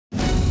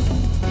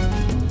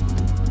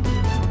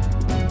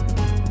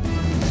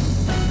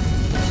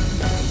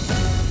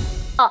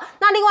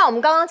那另外我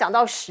们刚刚讲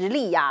到实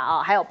力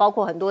呀，还有包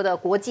括很多的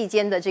国际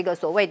间的这个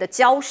所谓的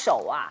交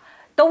手啊。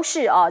都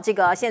是这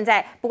个现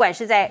在不管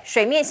是在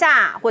水面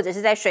下或者是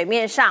在水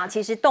面上，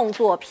其实动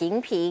作频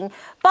频。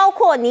包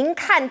括您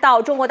看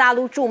到中国大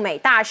陆驻美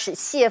大使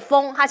谢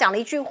峰，他讲了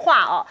一句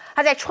话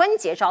他在春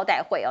节招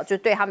待会就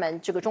对他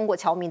们这个中国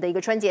侨民的一个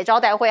春节招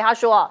待会，他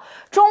说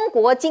中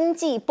国经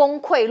济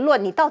崩溃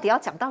论，你到底要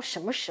讲到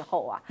什么时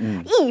候啊？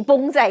一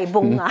崩再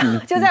崩啊！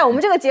就在我们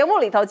这个节目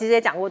里头，其实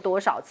也讲过多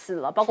少次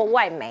了，包括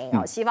外媒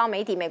西方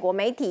媒体、美国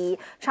媒体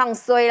唱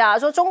衰啦，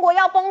说中国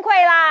要崩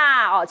溃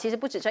啦其实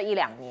不止这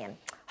1-2年。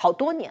好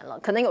多年了，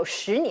可能有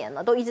10年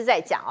了，都一直在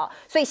讲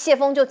所以谢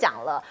峰就讲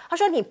了，他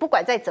说你不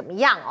管再怎么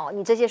样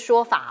你这些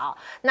说法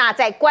那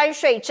在关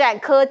税战、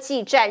科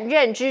技战、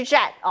认知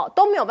战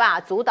都没有办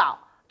法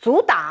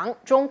阻挡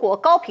中国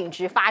高品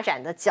质发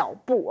展的脚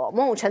步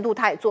某种程度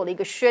他也做了一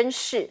个宣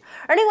示。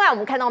而另外我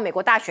们看到美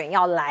国大选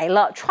要来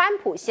了，川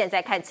普现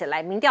在看起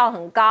来民调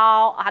很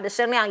高他的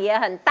声量也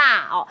很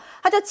大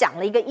他就讲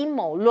了一个阴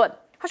谋论。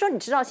他说：“你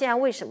知道现在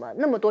为什么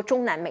那么多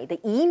中南美的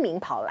移民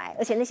跑来，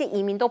而且那些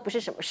移民都不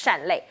是什么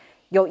善类，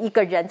有一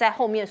个人在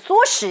后面唆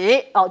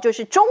使就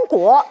是中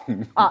国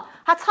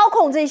他操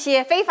控这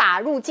些非法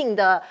入境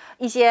的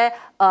一些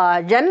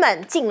人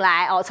们进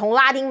来从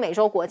拉丁美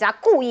洲国家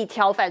故意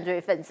挑犯罪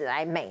分子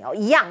来美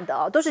一样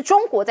的都是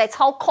中国在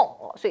操控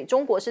所以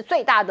中国是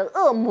最大的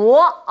恶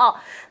魔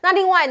那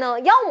另外呢，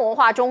妖魔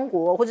化中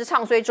国或者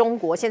唱衰中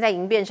国，现在已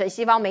经变成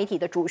西方媒体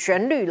的主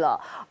旋律了。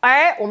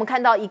而我们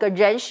看到一个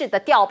人事的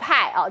调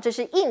派这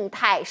是印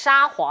太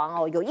沙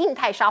皇有印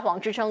太沙皇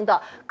之称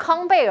的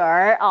康贝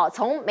尔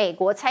从美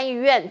国参议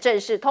院正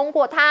式通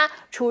过他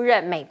出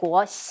任美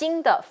国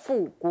新的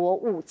副国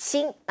务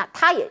卿。那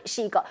他也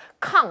是一个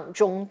抗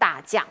中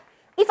大将，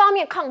一方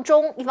面抗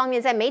中，一方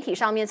面在媒体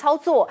上面操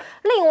作，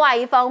另外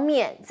一方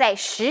面在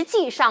实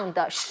际上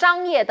的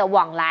商业的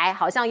往来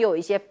好像又有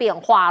一些变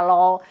化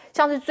咯。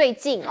像是最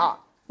近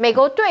美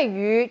国对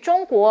于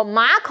中国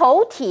马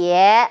口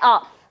铁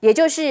也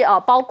就是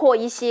包括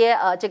一些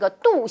这个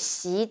镀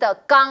锡的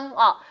钢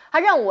他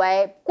认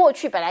为过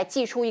去本来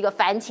寄出一个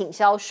反倾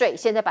销税，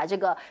现在把这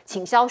个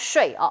倾销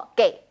税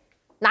给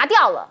拿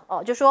掉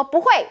了就说不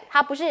会，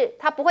他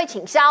不会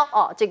倾销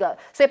这个，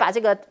所以把这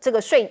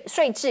个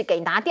税制给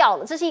拿掉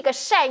了，这是一个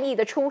善意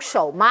的出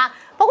手吗？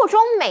包括中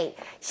美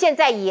现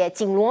在也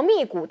紧锣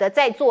密鼓的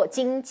在做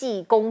经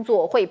济工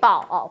作汇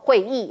报会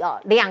议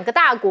2个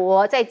大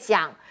国在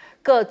讲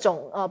各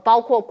种包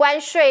括关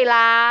税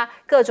啦，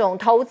各种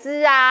投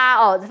资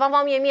方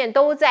方面面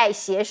都在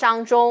协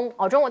商中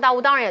中国大陆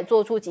当然也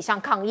做出几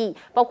项抗议，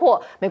包括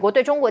美国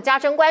对中国加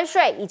征关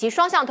税，以及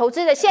双向投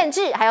资的限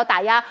制，还有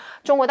打压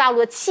中国大陆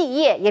的企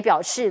业，也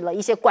表示了一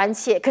些关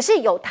切。可是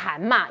有谈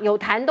嘛，有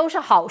谈都是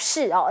好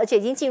事而且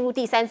已经进入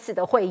第3次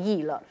的会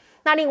议了。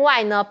那另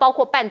外呢，包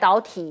括半导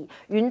体、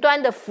云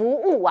端的服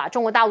务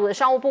中国大陆的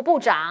商务部部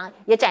长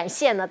也展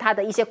现了他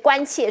的一些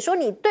关切，说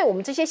你对我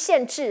们这些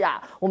限制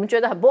我们觉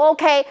得很不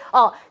OK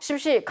是不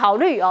是考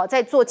虑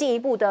在做进一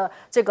步的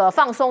这个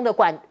放松的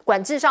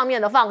管制上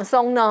面的放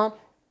松呢？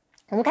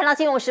我们看到《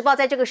金融时报》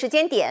在这个时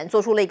间点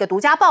做出了一个独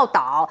家报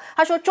道，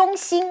他说中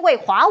兴为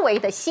华为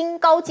的新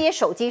高阶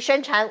手机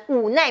生产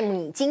5奈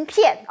米晶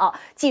片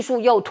技术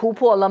又突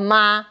破了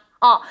吗？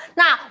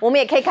那我们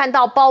也可以看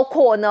到，包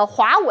括呢，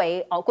华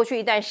为过去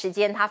一段时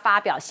间，它发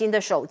表新的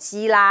手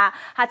机啦，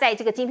它在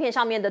这个晶片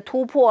上面的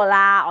突破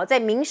啦，在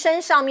民生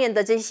上面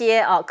的这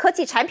些科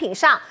技产品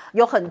上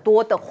有很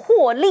多的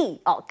获利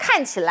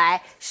看起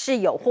来是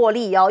有获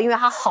利因为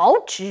它豪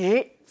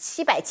值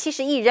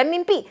770亿人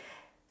民币。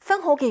分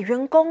红给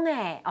员工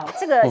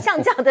这个像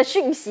这样的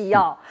讯息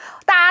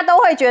大家都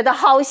会觉得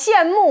好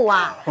羡慕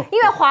因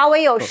为华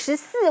为有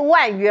14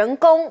万员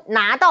工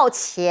拿到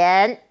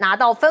钱，拿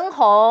到分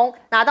红，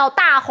拿到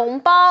大红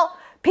包，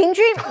平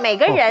均每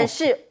个人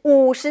是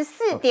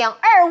54.2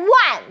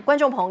万。观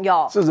众朋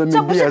友，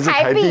这不是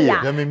台币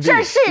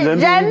这是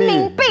人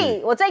民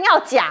币。我真要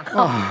讲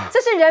这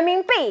是人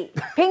民币，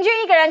平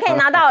均一个人可以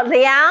拿到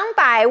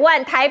200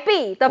万台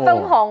币的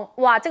分红。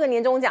哇，这个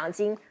年终奖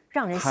金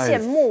让人羡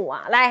慕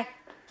来，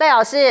赖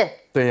老师。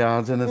对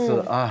呀，真的是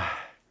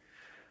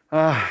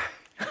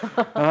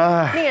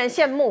令人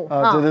羡慕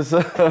真的是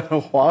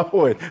华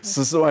为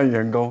14万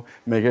员工，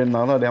每个人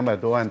拿到200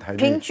多万台币，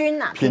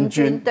平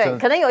均对，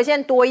可能有些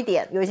人多一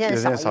点，有些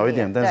人少一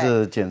点，但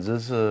是简直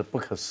是不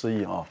可思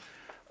议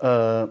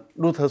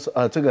路透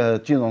社这个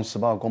《金融时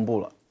报》公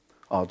布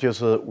了就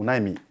是5奈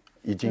米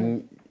已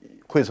经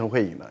绘声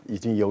绘影了，已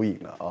经有影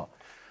了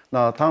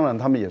那当然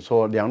他们也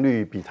说良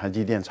率比台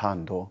积电差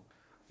很多，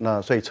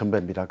那所以成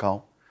本比它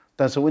高。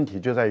但是问题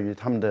就在于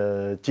他们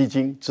的资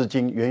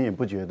金源源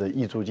不绝的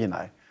溢注进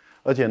来，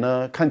而且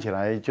呢，看起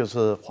来就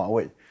是华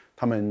为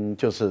他们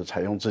就是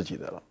采用自己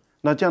的了。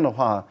那这样的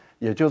话，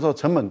也就是说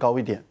成本高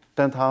一点，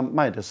但它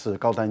卖的是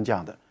高单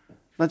价的。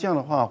那这样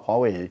的话，华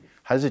为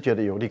还是觉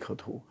得有利可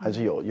图，还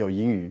是有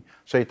盈余，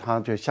所以他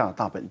就下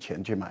大本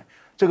钱去买。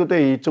这个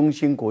对于中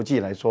芯国际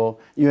来说，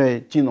因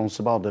为《金融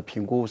时报》的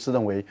评估是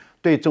认为，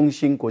对中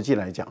芯国际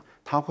来讲，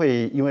它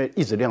会因为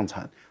一直量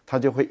产，它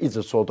就会一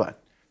直缩短。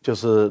就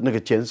是那个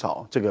减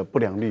少这个不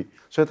良率，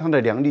所以它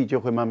的良率就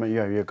会慢慢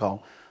越来越高。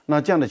那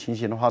这样的情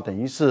形的话，等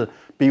于是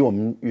比我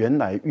们原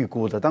来预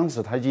估的，当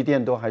时台积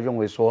电都还认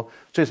为说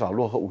最少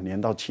落后5年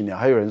到7年，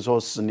还有人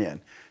说10年，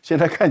现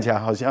在看起来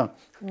好像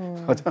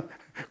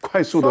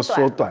快速的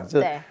缩短。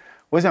对，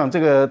我想这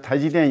个台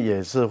积电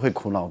也是会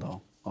苦恼的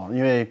哦，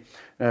因为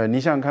你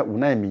想想看，5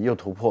奈米又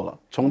突破了，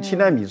从7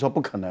奈米说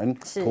不可能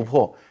突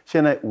破，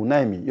现在5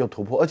奈米又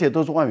突破，而且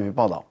都是外媒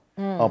报道，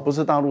不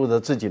是大陆的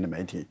自己的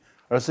媒体，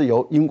而是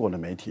由英国的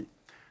媒体，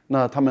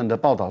那他们的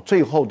报道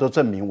最后都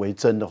证明为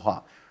真的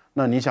话，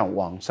那你想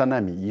往3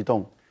奈米移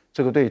动，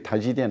这个对台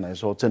积电来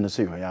说真的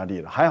是有压力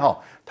了。还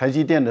好台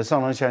积电的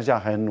上上下下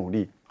还很努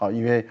力啊，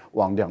因为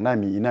往2奈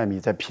米、1奈米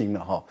在拼了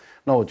哈。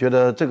那我觉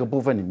得这个部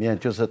分里面，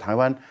就是台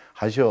湾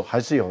还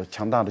是有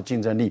强大的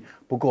竞争力。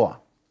不过啊，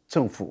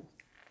政府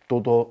多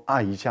多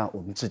爱一下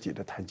我们自己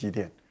的台积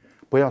电，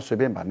不要随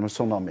便把他们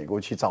送到美国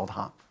去糟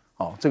蹋。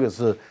哦，这个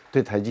是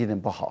对台积电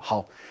不好。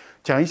好，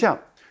讲一下。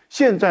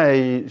现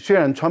在虽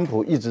然川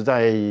普一直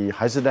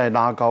还是在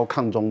拉高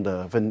抗中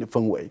的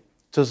氛围，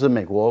这是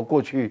美国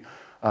过去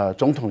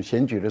总统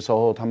选举的时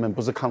候，他们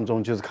不是抗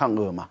中就是抗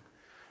俄嘛。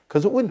可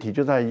是问题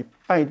就在于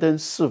拜登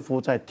似乎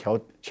在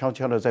悄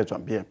悄的在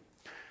转变。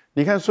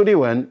你看苏利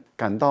文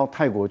赶到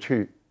泰国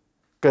去，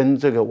跟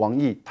这个王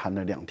毅谈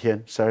了2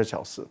天12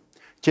小时，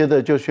接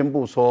着就宣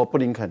布说布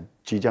林肯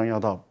即将要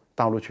到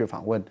大陆去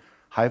访问，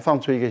还放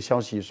出一个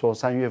消息说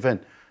3月份，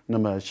那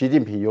么习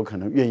近平有可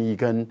能愿意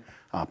跟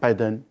拜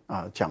登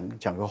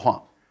讲个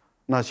话。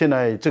那现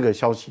在这个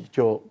消息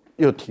就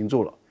又停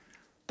住了。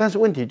但是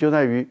问题就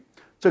在于，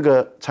这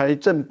个财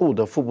政部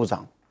的副部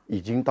长已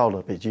经到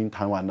了北京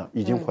谈完了，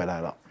已经回来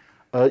了。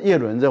而叶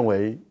伦认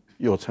为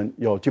有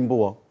进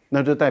步哦，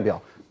那就代表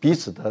彼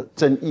此的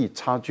争议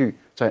差距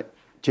在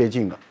接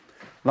近了。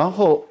然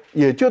后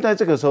也就在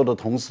这个时候的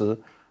同时，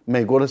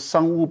美国的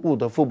商务部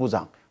的副部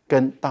长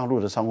跟大陆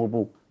的商务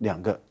部2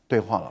个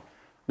对话了。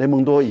雷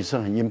蒙多也是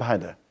很鹰派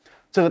的，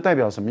这个代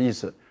表什么意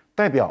思？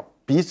代表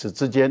彼此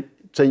之间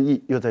争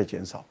议又在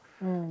减少。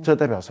这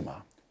代表什么？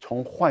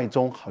从坏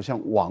中好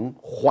像往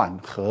缓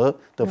和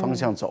的方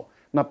向走。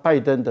那拜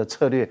登的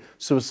策略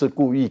是不是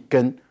故意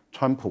跟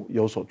川普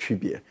有所区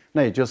别？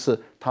那也就是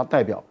他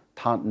代表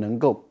他能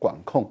够管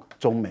控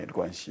中美的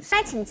关系。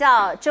再请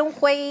教征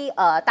辉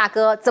大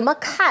哥怎么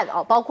看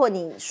哦？包括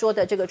你说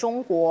的这个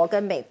中国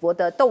跟美国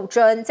的斗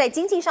争，在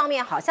经济上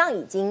面好像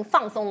已经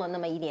放松了那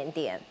么一点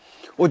点。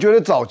我觉得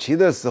早期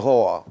的时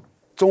候啊，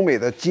中美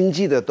的经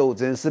济的斗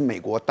争是美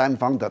国单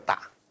方的打，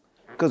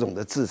各种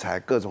的制裁，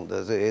各种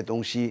的这些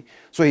东西，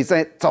所以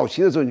在早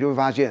期的时候，你就会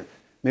发现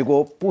美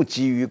国不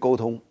急于沟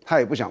通，他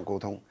也不想沟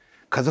通。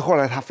可是后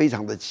来他非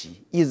常的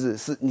急，一直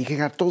是你可以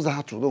看都是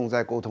他主动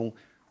在沟通。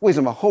为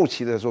什么后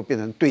期的时候变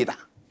成对打？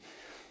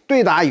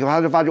对打以后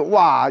他就发觉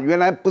哇，原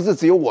来不是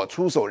只有我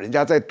出手，人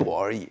家在躲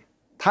而已，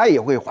他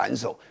也会还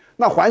手。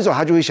那还手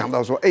他就会想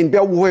到说，哎，你不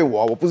要误会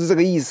我，我不是这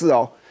个意思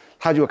哦。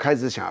他就开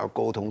始想要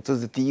沟通，这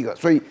是第一个。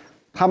所以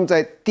他们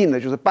在定的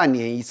就是半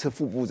年一次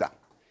副部长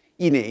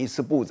，1年一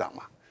次部长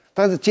嘛。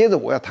但是接着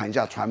我要谈一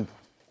下川普。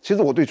其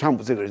实我对川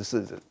普这个人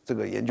是这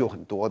个研究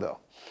很多的。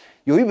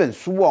有一本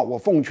书啊，我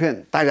奉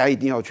劝大家一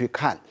定要去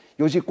看，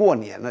尤其过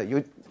年了，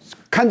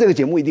看这个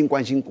节目一定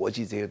关心国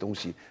际这些东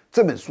西。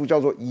这本书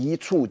叫做《一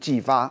触即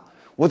发》。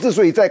我之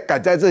所以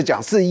敢在这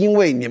讲，是因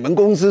为你们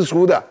公司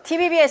出的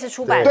 ，TVBS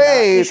出版的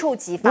对，一触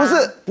即发。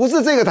不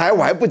是这个台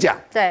我还不讲。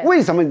对，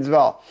为什么你知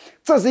道？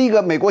这是一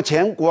个美国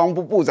前国防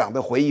部部长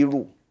的回忆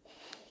录。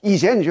以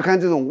前你去看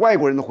这种外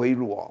国人的回忆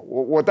录啊，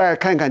我大概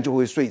看一看就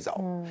会睡着。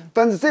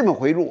但是这本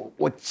回忆录，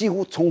我几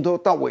乎从头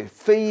到尾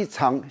非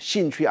常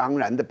兴趣盎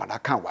然的把它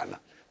看完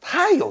了，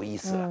太有意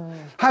思了。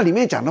它里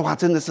面讲的话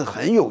真的是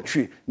很有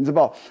趣，你知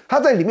道？它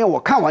在里面我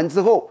看完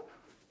之后，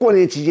过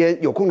年期间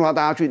有空的话，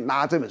大家去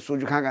拿这本书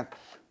去看看。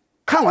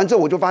看完之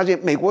后我就发现，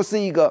美国是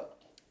一个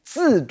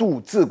制度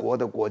治国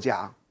的国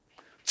家，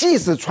即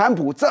使川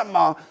普这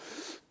么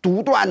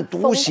独断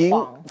独行、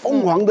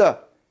疯狂的，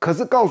可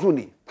是告诉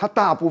你，他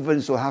大部分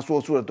时候他说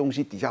出的东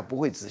西底下不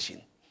会执行。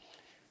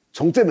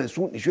从这本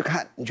书你去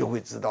看，你就会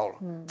知道了。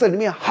这里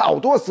面好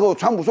多时候，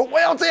川普说我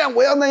要这样，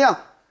我要那样，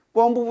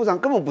国防部部长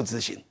根本不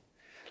执行，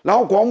然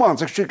后国防部长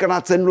就去跟他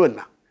争论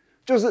了。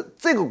就是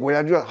这个国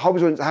家，就好比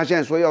说他现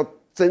在说要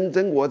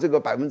征国这个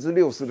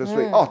60%的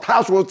税，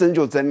他说征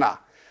就征了。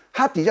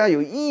他底下有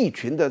一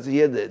群的这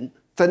些人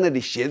在那里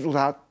协助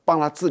他，帮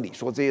他治理，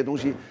说这些东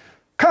西。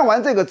看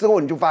完这个之后，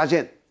你就发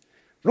现，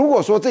如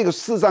果说这个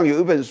世上有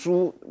一本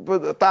书，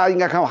大家应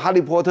该看过《哈利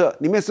波特》，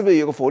里面是不是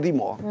有个伏地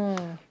魔？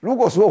如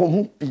果说我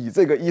们比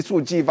这个一触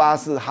即发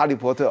是哈利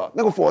波特，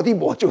那个伏地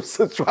魔就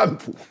是川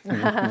普。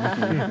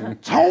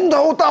从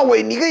头到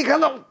尾你可以看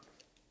到，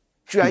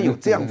居然有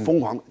这样疯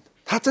狂，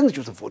他真的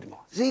就是伏地魔，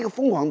是一个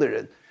疯狂的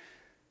人。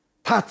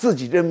他自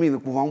己任命的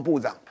国防部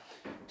长。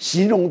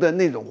形容的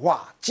那种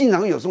话，经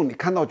常有时候你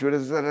看到觉得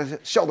是在那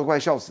笑得快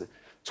笑死。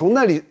从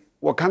那里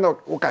我看到，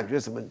我感觉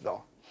什么，你知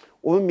道？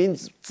我们民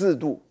主制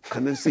度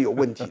可能是有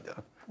问题的，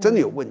真的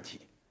有问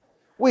题。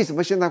为什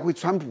么现在会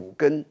川普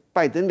跟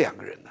拜登2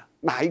个人呢？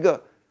哪一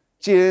个？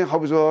今天好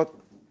比说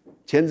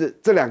钳子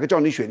这2个叫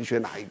你选，你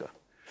选哪一个？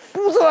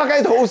不知道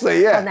该投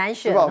谁耶，好难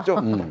选、是吧？就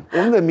我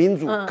们的民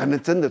主可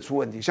能真的出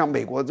问题，像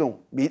美国这种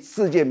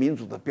世界民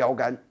主的标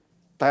杆，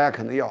大家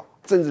可能要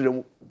政治人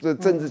物、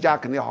政治家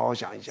可能要好好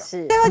想一想。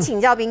是，最后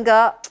请教彬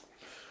哥。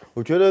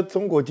我觉得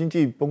中国经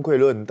济崩溃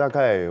论大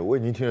概我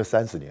已经听了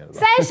30年了吧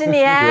？30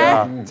年，对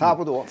啊，差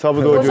不多就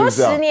是这样。我说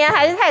10年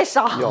还是太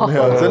少。没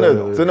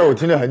有，真的我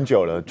听了很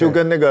久了，就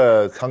跟那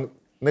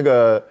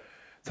个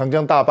长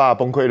江大坝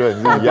崩溃论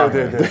是一样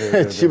的，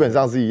对，基本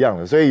上是一样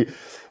的。所以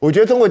我觉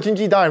得中国经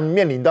济当然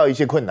面临到一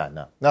些困难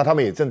了，那他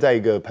们也正在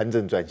一个盘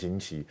整转型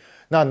期，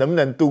那能不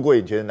能度过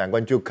眼前的难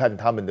关，就看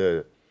他们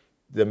的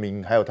人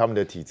民还有他们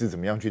的体制怎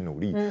么样去努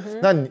力。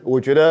那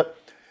我觉得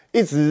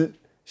一直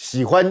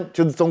喜欢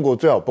就是中国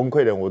最好崩溃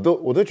的人，我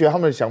都觉得他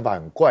们的想法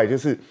很怪，就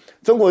是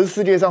中国是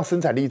世界上生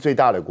产力最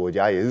大的国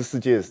家，也是世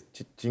界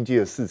经济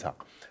的市场，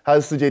它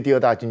是世界第2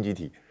大经济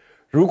体。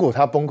如果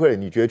它崩溃了，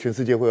你觉得全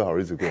世界会有好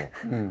日子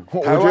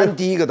过？台湾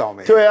第一个倒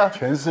霉。对啊，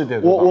全世界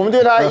我们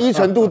对它依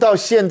存度到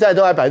现在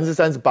都还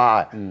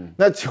38%。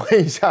那请问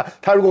一下，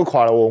它如果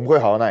垮了，我们会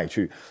好到哪里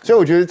去？所以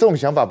我觉得这种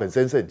想法本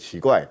身是很奇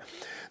怪。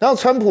然后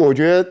川普，我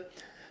觉得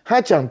他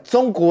讲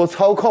中国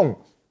操控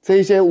这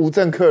一些无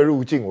政客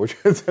入境，我觉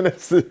得真的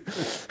是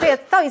对，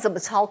到底怎么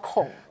操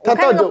控？我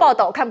看那个报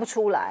道，我看不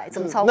出来怎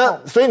么操控。那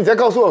所以你在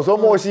告诉我说，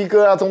墨西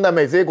哥啊、中南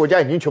美这些国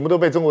家已经全部都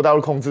被中国大陆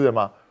控制了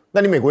吗？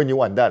那你美国已经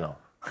完蛋了。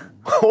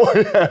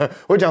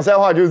我讲实在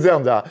话就是这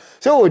样子啊，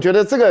所以我觉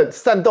得这个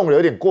煽动了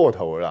有点过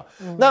头了啦。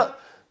那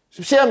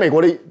现在美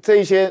国的这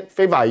一些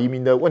非法移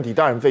民的问题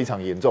当然非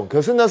常严重，可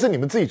是呢是你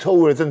们自己错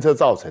误的政策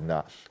造成的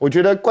啊。我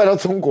觉得怪到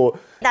中国。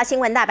到新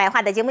闻大白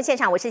话的节目现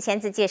场，我是钳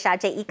子，介绍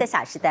这1个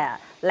小时的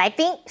来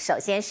宾。首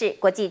先是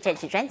国际政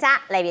治专家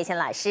赖岳宪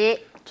老师，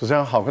主持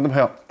人好，观众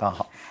朋友大家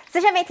好。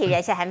资深媒体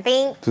人谢寒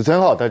冰，主持人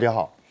好，大家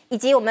好。以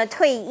及我们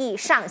退役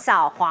上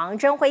校黄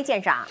征辉舰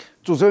长。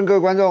主持人、各位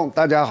观众，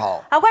大家好。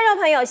好，观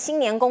众朋友，新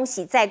年恭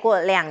喜！再过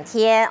2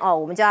天哦，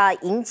我们就要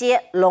迎接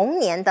龙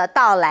年的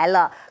到来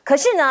了。可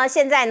是呢，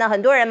现在呢，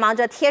很多人忙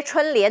着贴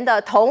春联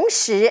的同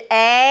时，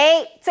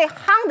最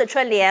夯的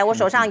春联，我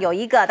手上有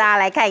一个，大家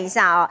来看一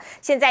下哦。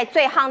现在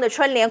最夯的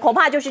春联恐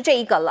怕就是这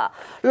一个了，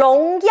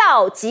荣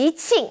耀吉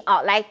庆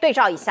啊，来对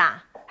照一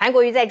下。韩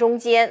国瑜在中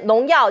间，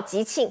荣耀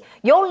吉庆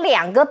有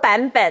2个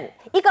版本，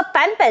一个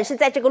版本是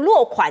在这个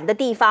落款的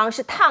地方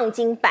是烫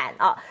金版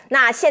啊。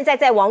那现在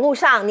在网络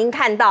上您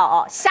看到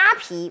哦，虾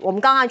皮，我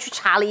们刚刚去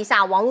查了一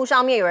下，网络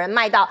上面有人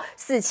卖到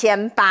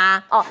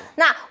4800哦。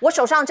那我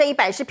手上这一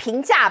版是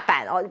平价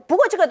版哦，不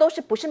过这个都是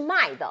不是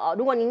卖的哦。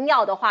如果您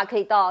要的话，可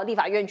以到立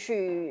法院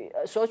去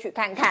索取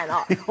看看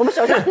哦。我们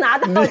手上拿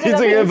到这个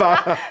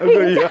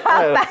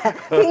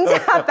平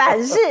价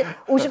版是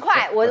50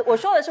块。我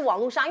说的是网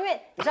络上，因为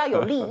你知道有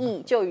利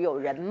益就有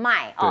人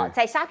卖哦，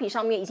在虾皮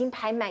上面已经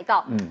拍卖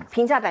到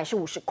平价版是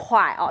50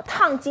块哦，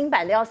烫金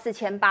版的要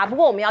4800。不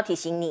过我们要提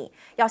醒你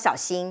要小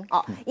心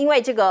哦，因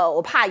为这个我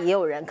怕也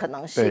有人可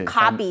能是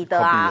copy 的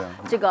啊，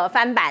这个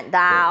翻版的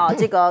啊，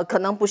这个可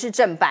能不是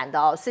正版的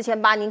哦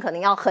，4800您可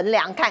能要衡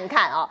量看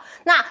看哦。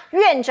那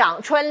院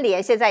长春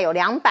联现在有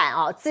2版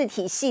哦，字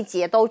体细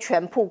节都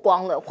全曝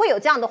光了，会有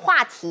这样的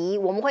话题，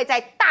我们会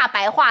在大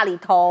白话里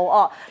头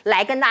哦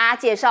来跟大家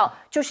介绍。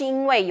就是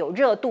因为有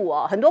热度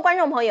哦，很多观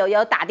众朋友也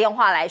有打电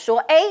话来说，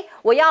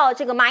我要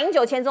这个马英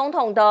九前总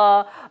统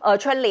的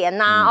春联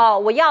呐，哦，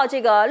我要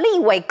这个立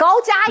委高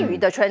嘉瑜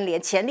的春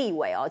联，前立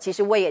委哦，其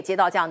实我也接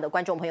到这样的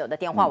观众朋友的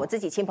电话，我自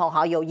己亲朋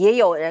好友也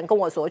有人跟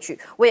我索取，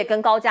我也跟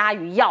高嘉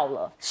瑜要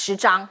了10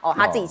张哦，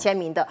他自己签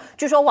名的，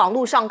据说网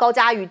络上高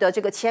嘉瑜的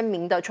这个签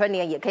名的春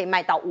联也可以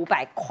卖到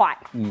500块。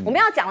我们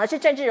要讲的是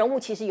政治人物，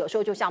其实有时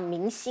候就像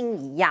明星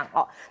一样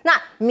哦，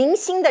那明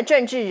星的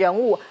政治人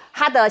物，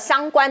他的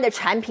相关的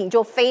产品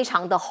就非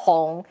常的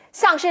红，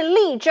像是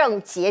厉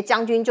正杰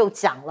将军就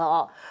讲了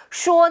哦，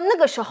说那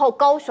个时候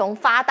高雄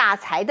发大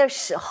财的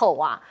时候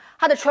啊，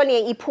他的春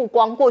联一曝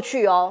光过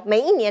去哦，每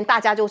一年大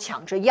家就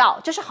抢着要，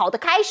这是好的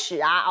开始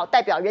啊，哦，代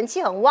表人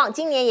气很旺。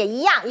今年也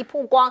一样，一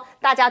曝光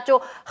大家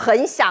就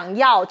很想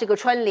要这个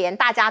春联，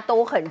大家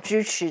都很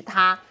支持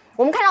他。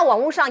我们看到网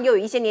络上也有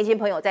一些年轻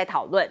朋友在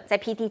讨论，在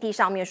PTT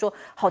上面说，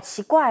好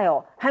奇怪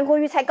哦，韩国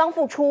瑜才刚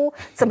复出，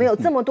怎么有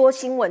这么多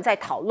新闻在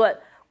讨论？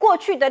过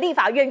去的立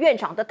法院院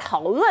长的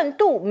讨论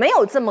度没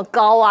有这么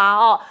高啊，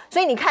哦，所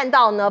以你看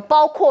到呢，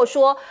包括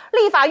说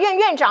立法院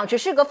院长只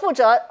是个负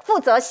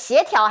责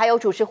协调还有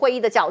主持会议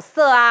的角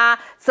色啊，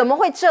怎么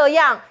会这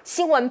样？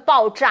新闻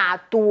爆炸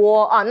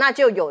多啊，那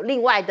就有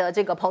另外的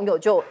这个朋友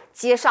就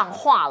接上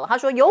话了，他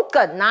说有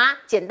梗啊，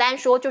简单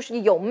说就是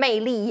有魅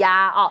力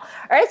呀，哦，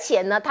而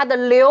且呢，他的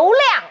流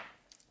量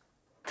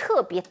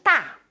特别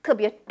大。特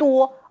别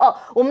多哦，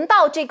我们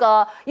到这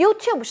个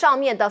YouTube 上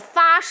面的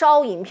发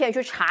烧影片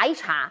去查一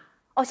查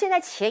哦，现在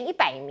前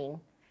100名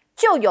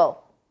就有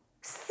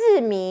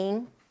4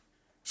名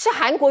是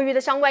韩国瑜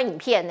的相关影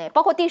片呢，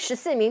包括第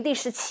14名、第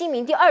17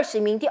名、第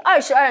20名、第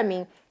22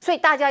名，所以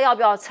大家要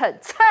不要蹭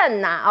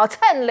啊？哦，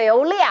蹭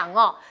流量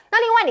哦。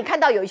那另外你看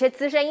到有一些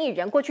资深艺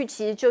人，过去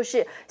其实就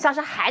是像是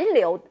韩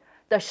流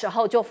的时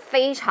候就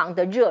非常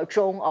的热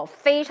衷哦，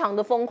非常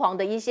的疯狂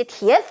的一些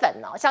铁粉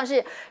哦，像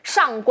是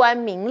上官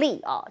明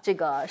丽哦，这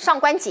个上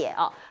官姐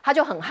哦，她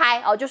就很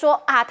嗨哦，就说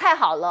啊太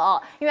好了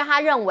哦，因为她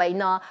认为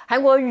呢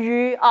韩国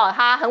瑜哦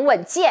她很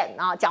稳健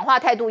啊，讲话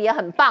态度也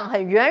很棒，很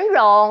圆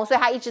融，所以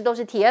她一直都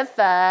是铁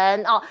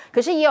粉哦。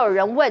可是也有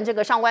人问这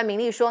个上官明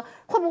丽说，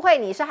会不会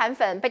你是韩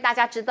粉被大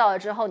家知道了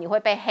之后你会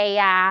被黑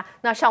呀？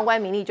那上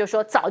官明丽就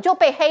说早就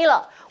被黑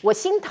了，我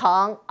心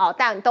疼哦，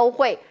但都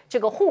会这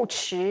个护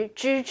持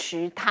支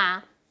持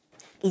他，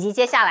以及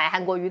接下来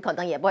韩国瑜可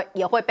能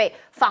也会被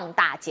放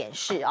大检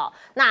视哦。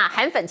那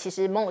韩粉其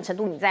实某种程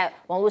度你在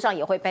网络上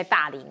也会被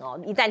霸凌哦，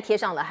一旦贴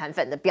上了韩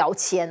粉的标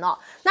签哦。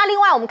那另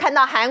外我们看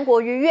到韩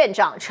国瑜院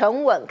长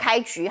陈稳开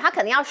局，他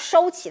可能要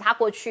收起他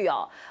过去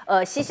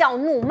嬉笑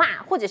怒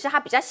骂，或者是他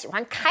比较喜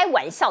欢开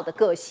玩笑的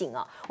个性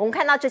哦。我们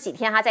看到这几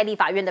天他在立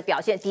法院的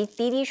表现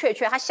的确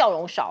他笑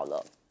容少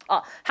了。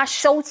他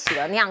收起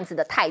了那样子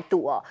的态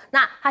度哦，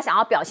那他想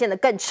要表现得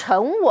更沉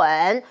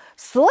稳，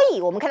所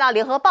以我们看到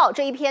联合报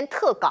这一篇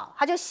特稿，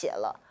他就写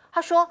了，他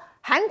说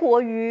韩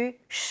国瑜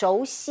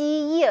熟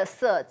悉夜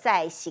色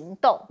在行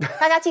动，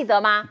大家记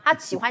得吗？他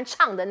喜欢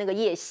唱的那个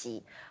夜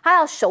袭，他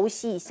要熟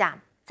悉一下，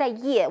在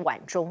夜晚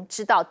中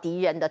知道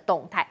敌人的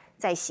动态，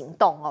在行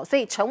动哦，所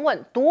以沉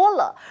稳多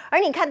了。而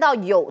你看到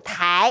有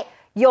台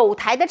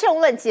的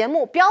政论节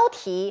目标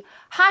题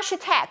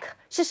hashtag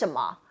是什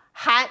么？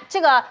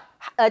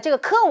这个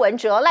柯文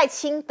哲、赖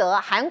清德、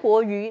韩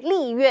国瑜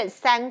立院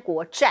三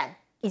国战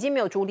已经没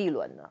有朱立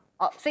伦了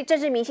哦，所以政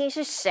治明星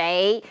是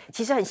谁？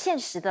其实很现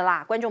实的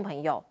啦，观众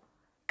朋友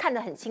看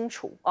得很清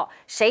楚哦，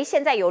谁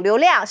现在有流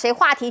量，谁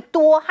话题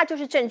多，他就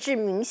是政治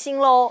明星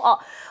喽哦。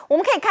我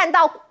们可以看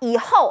到以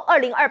后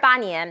2028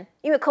年，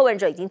因为柯文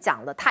哲已经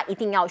讲了，他一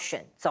定要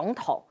选总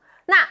统。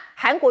那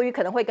韩国瑜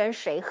可能会跟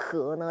谁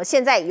合呢？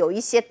现在有一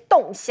些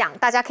动向，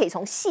大家可以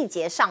从细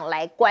节上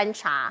来观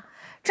察。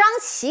张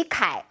启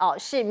凯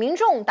是民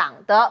众党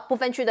的不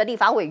分区的立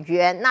法委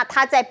员，那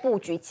他在布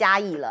局嘉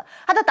义了，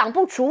他的党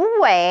部主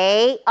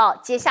委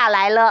接下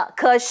来了，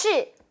可是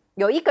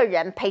有一个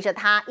人陪着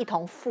他一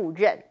同赴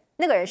任，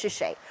那个人是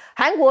谁？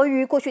韩国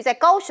瑜过去在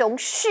高雄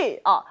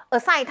市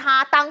assign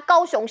他当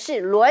高雄市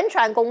轮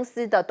船公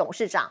司的董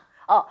事长。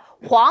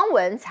黄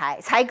文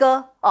才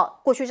哥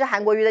过去是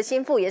韩国瑜的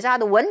心腹，也是他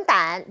的文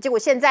胆。结果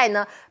现在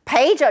呢，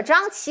陪着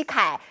张启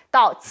凯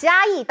到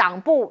嘉义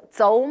党部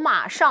走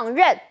马上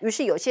任。于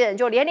是有些人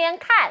就连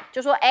看，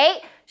就说：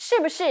是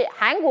不是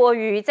韩国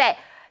瑜在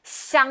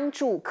相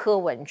助柯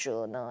文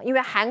哲呢？因为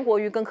韩国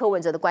瑜跟柯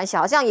文哲的关系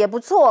好像也不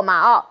错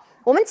嘛。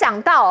我们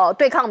讲到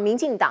对抗民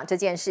进党这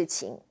件事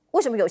情。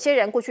为什么有些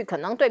人过去可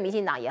能对民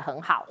进党也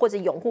很好，或者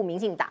拥护民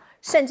进党，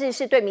甚至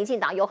是对民进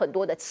党有很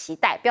多的期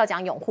待，不要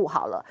讲拥护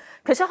好了。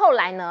可是后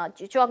来呢，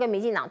就要跟民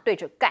进党对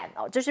着干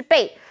就是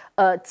被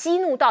激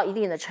怒到一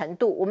定的程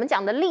度。我们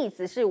讲的例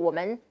子是我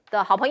们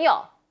的好朋友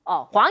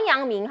黄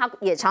阳明，他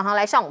也常常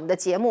来上我们的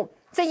节目。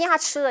最近他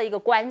吃了一个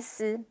官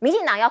司，民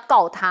进党要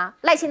告他，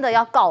赖清德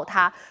要告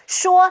他，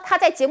说他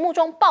在节目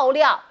中爆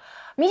料。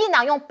民进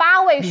党用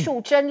8位数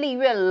争立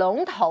院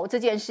龙头这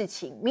件事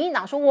情，民进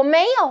党说我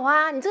没有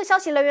啊，你这个消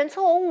息来源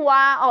错误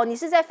啊，你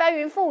是在翻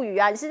云覆雨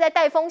啊，你是在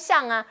带风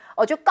向啊，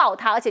就告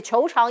他，而且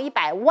求偿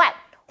100万。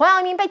黄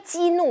阳明被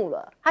激怒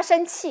了，他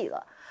生气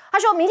了，他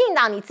说民进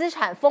党你资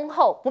产丰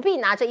厚，不必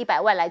拿这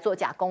100万来做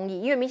假公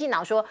益，因为民进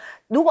党说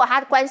如果他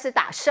官司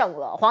打胜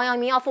了，黄阳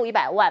明要付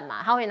100万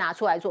嘛，他会拿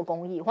出来做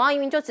公益，黄阳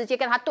明就直接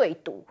跟他对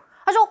赌，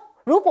他说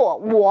如果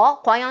我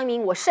黄阳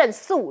明我胜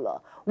诉了。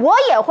我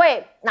也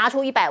会拿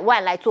出100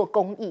万来做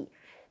公益，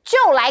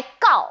就来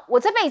告我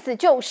这辈子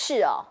就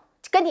是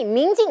跟你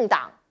民进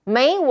党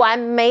没完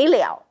没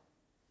了。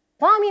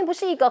黄阳明不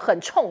是一个很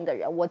冲的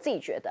人，我自己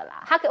觉得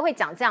啦，他会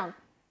讲这样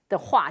的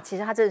话，其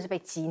实他真的是被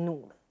激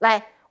怒了。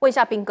来问一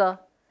下彬哥，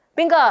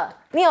彬哥，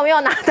你有没有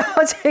拿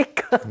到这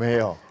个？没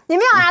有。你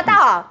没有拿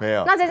到？没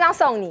有。那这张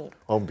送你。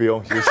不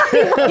用，谢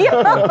谢。不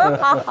用，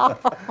好。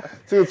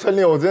这个春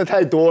联我真的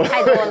太多了。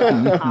太多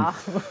了，好。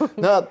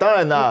那当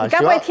然啦，你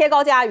该不会贴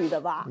高嘉瑜的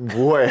吧？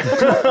不会。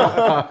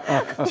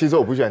其实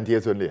我不喜欢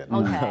贴春联。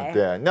OK。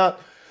对啊，那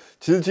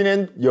其实今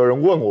天有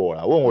人问我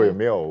了，问我有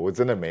没有，我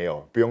真的没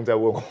有，不用再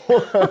问我。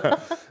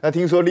那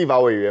听说立法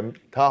委员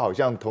他好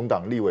像同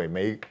党立委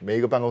每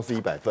一个办公室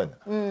100份。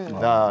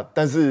那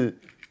但是。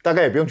大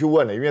概也不用去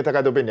问了，因为大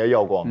概都被人家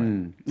要光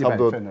了，差不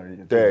多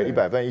对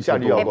100份一下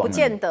就要光，不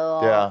见得哦，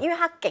对啊，因为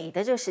他给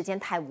的这个时间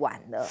太晚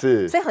了，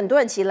是，所以很多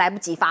人其实来不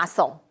及发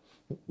送，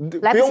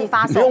来不及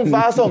发送，不用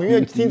发送，因为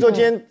听说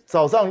今天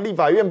早上立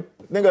法院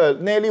那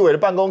些立委的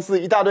办公室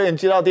一大堆人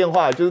接到电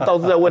话，就是到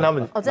处在问他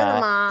们。真的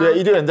吗？对，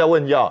一堆人在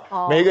问要，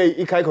每一个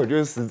一开口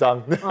就是10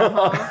张。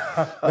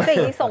这已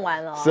经送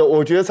完了。是，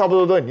我觉得差不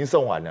多都已经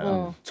送完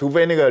了，除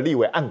非那个立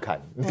委暗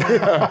砍，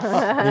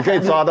你可以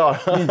抓到。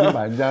你已经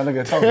把人家那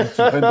个到底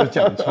几分都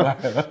讲出来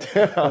了。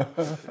对啊，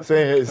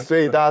所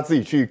以大家自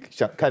己去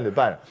想看着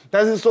办。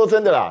但是说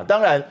真的啦，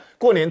当然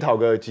过年讨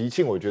个吉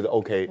庆，我觉得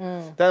OK。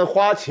但是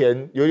花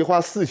钱，尤其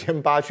花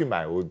4800去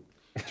买，我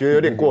觉得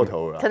有点过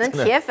头了。可能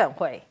铁粉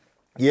会。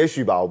也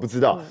许吧，我不知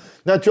道。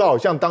那就好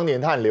像当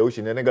年它很流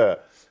行的那个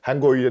韩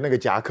国瑜的那个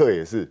夹克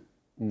也是，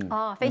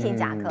哦，飞行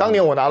夹克，当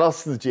年我拿到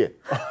4件，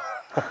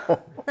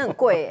那很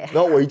贵耶。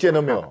然后我1件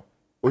都没有，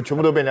我全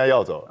部都被人家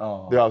要走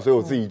了，对啊，所以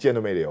我自己1件都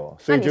没留，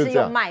所以就这样。那你是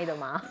用卖的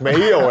吗？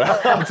没有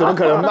啦，怎么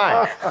可能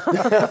卖？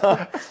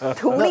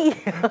图利。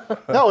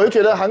那我就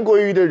觉得韩国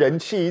瑜的人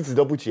气一直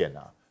都不减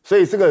啊，所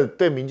以这个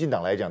对民进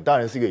党来讲当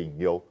然是一个隐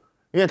忧，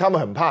因为他们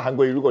很怕韩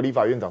国瑜如果立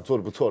法院长做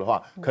得不错的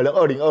话，可能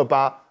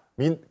2028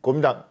国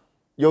民党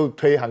又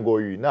推韩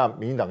国瑜，那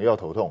民进党又要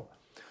头痛。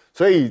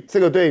所以这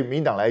个对民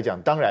进党来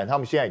讲，当然他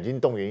们现在已经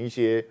动员一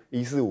些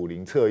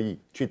1450侧翼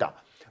去打，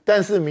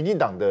但是民进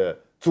党的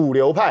主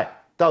流派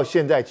到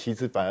现在其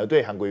实反而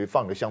对韩国瑜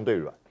放得相对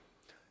软，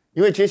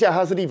因为接下来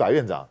他是立法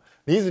院长，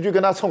你一直去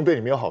跟他冲对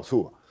你没有好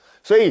处，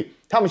所以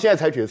他们现在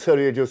采取的策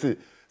略就是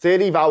这些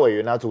立法委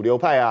员啊、主流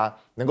派啊，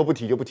能够不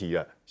提就不提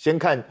了，先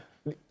看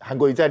韩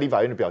国瑜在立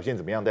法院的表现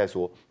怎么样再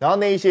说，然后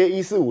那一些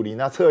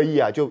1450啊、侧翼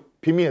啊，就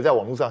拼命的在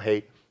网络上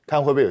黑，看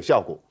会不会有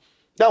效果。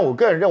但我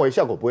个人认为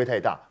效果不会太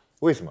大。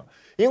为什么？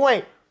因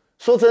为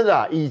说真的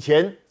啊，以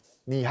前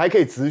你还可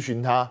以质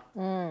询他，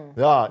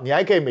知道吧？你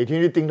还可以每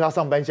天去盯他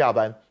上班下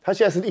班。他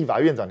现在是立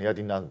法院长，你要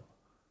盯他什么？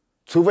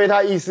除非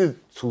他议事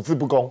处置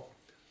不公，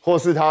或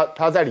是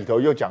他在里头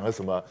又讲了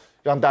什么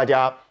让大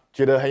家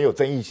觉得很有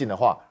争议性的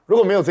话。如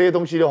果没有这些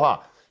东西的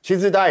话，其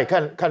实大家也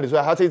看得出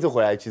来，他这次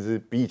回来其实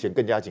比以前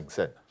更加谨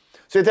慎。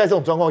所以在这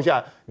种状况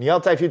下，你要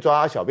再去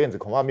抓他小辫子，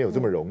恐怕没有这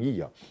么容易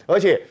啊。而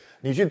且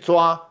你去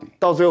抓，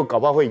到最后搞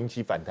不好会引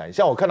起反弹。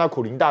像我看到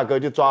苦苓大哥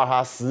就抓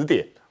他10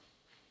点，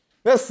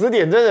那10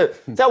点真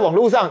的在网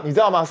络上，你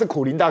知道吗？是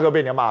苦苓大哥被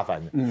人家骂翻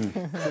的，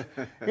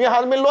因为他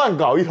那边乱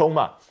搞一通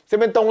嘛，这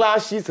边东拉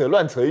西扯，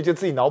乱扯，就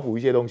自己脑补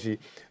一些东西。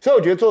所以我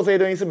觉得做这些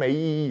东西是没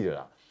意义的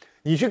啦。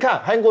你去看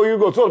韩国瑜如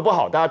果做的不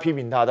好，大家批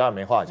评他，当然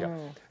没话讲。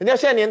人家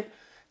现在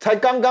才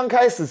刚刚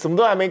开始，什么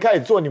都还没开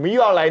始做，你们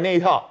又要来那一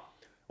套。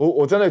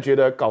我真的觉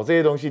得搞这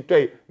些东西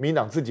对民进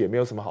党自己也没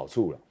有什么好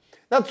处了。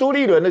那朱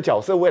立伦的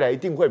角色未来一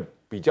定会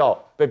比较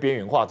被边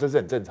缘化，这是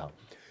很正常。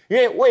因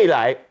为未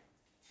来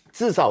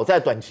至少在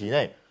短期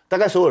内，大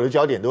概所有的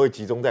焦点都会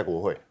集中在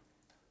国会。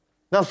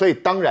那所以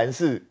当然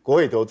是国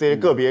会里头这些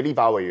个别立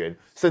法委员，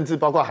甚至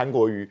包括韩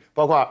国瑜、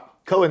包括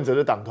柯文哲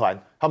的党团，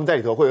他们在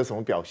里头会有什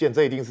么表现，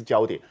这一定是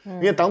焦点。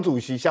因为党主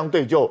席相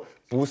对就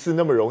不是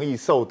那么容易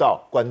受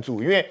到关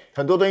注，因为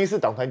很多东西是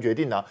党团决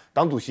定啊，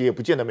党主席也不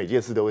见得每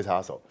件事都会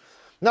插手。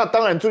那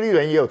当然，朱立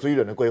伦也有朱立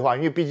伦的规划，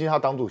因为毕竟他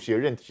党主席的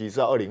任期是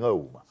到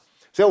2025嘛，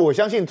所以我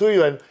相信朱立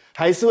伦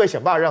还是会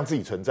想办法让自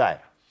己存在，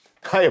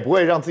他也不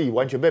会让自己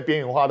完全被边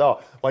缘化到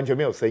完全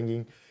没有声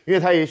音，因为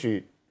他也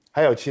许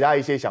还有其他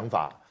一些想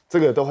法，这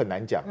个都很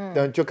难讲，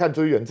但就看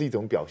朱立伦自己怎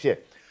么表现。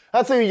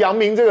那至于阳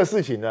明这个事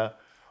情呢，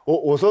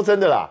我说真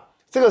的啦，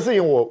这个事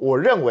情我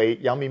认为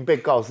阳明被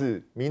告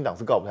是民进党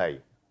是告不太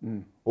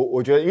赢，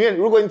我觉得，因为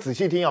如果你仔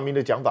细听阳明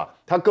的讲法，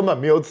他根本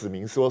没有指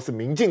明说是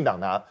民进党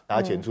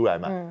拿钱出来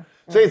嘛，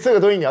所以这个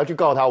东西你要去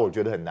告他，我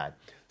觉得很难。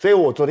所以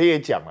我昨天也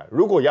讲了，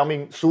如果阳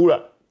明输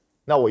了，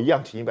那我一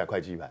样请100块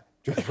鸡排，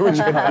就这么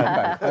简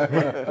单。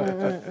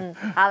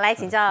好，来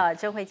请教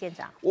周慧舰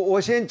长。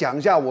我先讲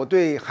一下我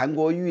对韩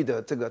国瑜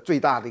的这个最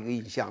大的一个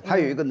印象，他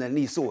有一个能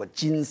力是我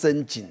今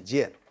生仅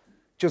见，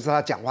就是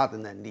他讲话的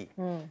能力。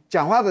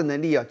讲话的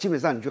能力啊，基本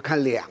上你就看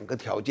2个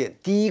条件，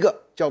第一个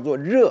叫做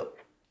热。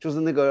就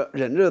是那个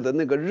冷热的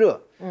那个热，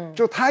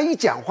就他一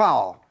讲话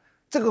哦，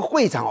这个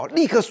会场哦，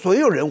立刻所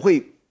有人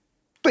会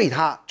对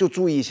他就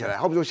注意起来。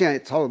好比说现在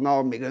吵吵闹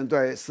闹，每个人都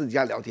在私底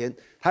下聊天，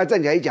他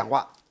站起来一讲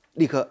话，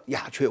立刻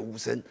鸦雀无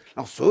声，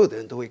然后所有的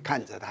人都会看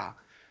着他，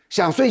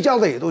想睡觉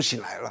的也都醒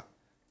来了。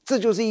这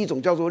就是一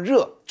种叫做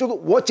热，就是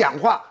我讲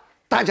话，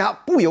大家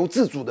不由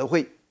自主的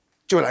会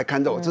就来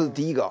看着我，这是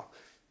第一个哦。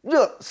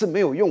热是没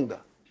有用的，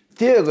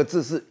第二个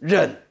字是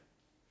忍。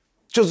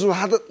就是说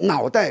他的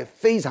脑袋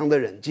非常的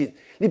冷静，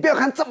你不要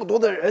看这么多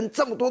的人，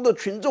这么多的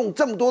群众，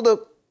这么多的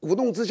鼓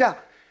动之下，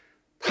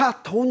他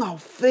头脑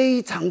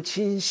非常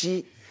清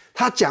晰，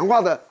他讲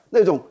话的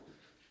那种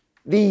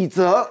理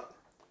则，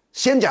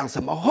先讲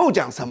什么后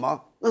讲什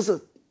么，那是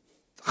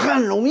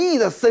很容易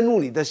的深入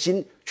你的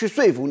心去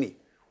说服你。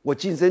我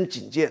今生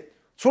仅见。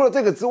除了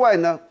这个之外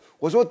呢，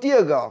我说第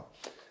二个，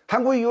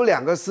韩国瑜有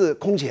2个是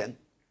空前，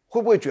会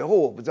不会绝后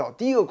我不知道。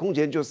第一个空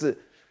前就是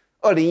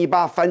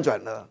2018翻转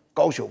了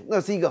高雄，那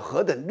是一个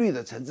何等绿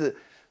的城市，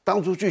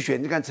当初去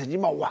选，你看陈其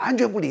迈完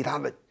全不理他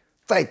们，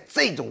在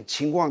这种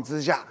情况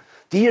之下，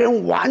敌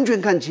人完全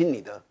看清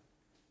你的，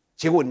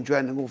结果你居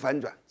然能够翻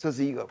转，这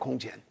是一个空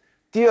前。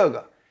第二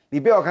个，你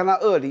不要看他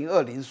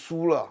2020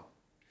输了，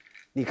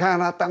你看看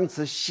他当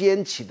时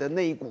掀起的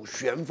那一股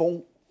旋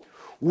风，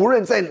无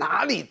论在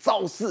哪里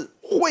造势，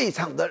会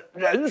场的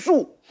人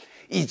数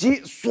以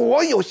及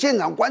所有现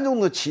场观众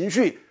的情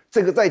绪，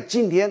这个在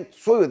今天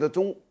所有的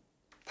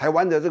台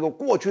湾的这个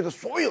过去的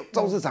所有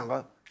造势场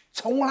合，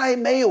从来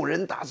没有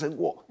人达成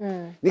过。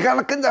你看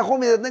他跟在后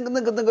面的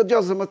那个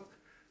叫什么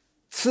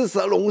吃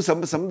蛇龙什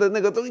么什么的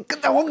那个东西，跟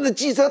在后面的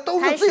机车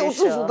都是自由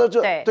自主的，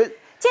对。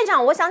舰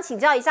长，我想请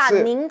教一下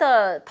您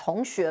的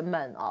同学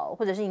们哦，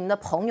或者是您的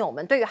朋友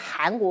们，对于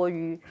韩国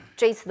瑜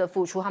这一次的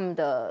付出，他们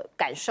的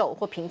感受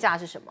或评价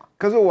是什么？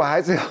可是我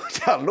还是要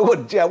讲，如果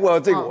你既然问到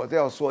这个，我就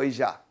要说一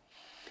下，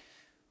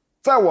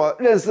在我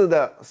认识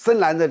的深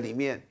蓝的里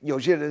面，有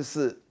些人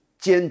是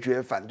坚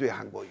决反对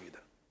韩国瑜的。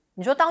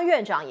你说当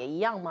院长也一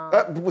样吗？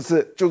不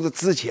是，就是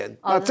之前。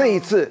那这一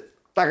次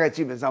大概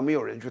基本上没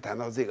有人去谈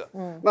到这个。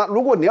那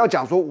如果你要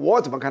讲说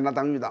我怎么看他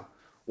当院长，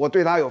我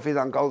对他有非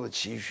常高的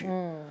期许。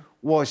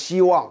我希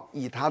望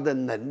以他的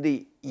能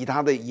力，以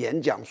他的演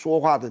讲说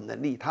话的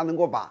能力，他能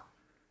够把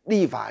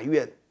立法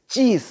院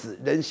即使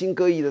人心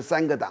各异的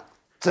3个党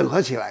整合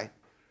起来，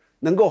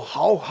能够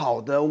好好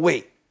的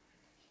为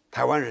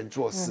台湾人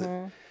做事。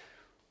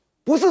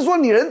不是说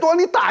你人多，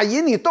你打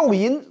赢你斗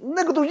赢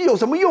那个东西有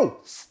什么用？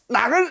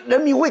哪个人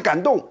民会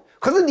感动？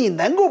可是你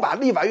能够把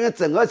立法院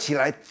整合起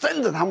来，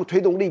真的他们推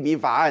动利民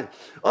法案，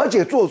而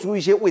且做出一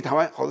些为台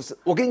湾好的事。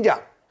我跟你讲，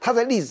他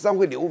在历史上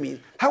会留名，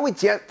他会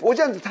讲。我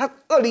这样子，他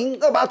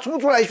2028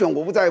出来选，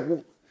我不在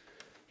乎。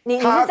你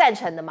是赞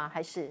成的吗？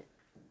还是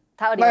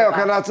他2028？那要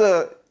看他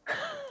这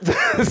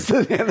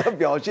4年的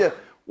表现。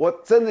我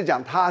真的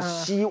讲，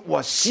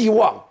我希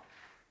望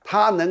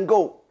他能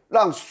够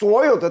让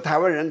所有的台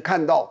湾人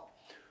看到，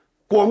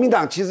国民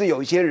党其实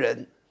有一些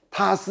人，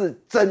他是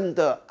真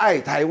的爱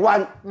台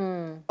湾，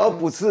而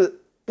不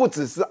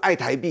只是爱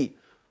台币。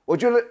我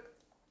觉得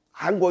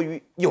韩国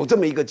瑜有这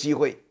么一个机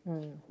会，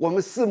我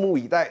们拭目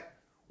以待。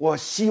我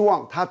希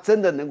望他真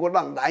的能够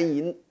让蓝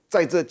营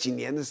在这几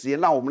年的时间，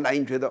让我们蓝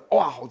营觉得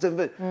哇，好振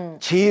奋。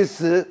其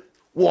实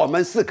我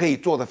们是可以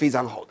做得非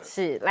常好的。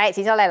是，来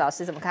请教赖老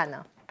师怎么看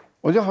呢？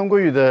我觉得韩国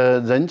瑜的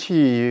人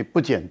气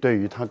不减，对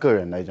于他个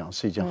人来讲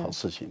是一件好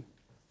事情，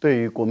对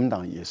于国民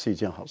党也是一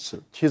件好事。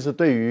其实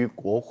对于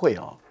国会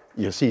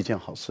也是一件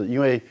好事，因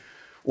为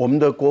我们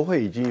的国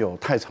会已经有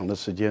太长的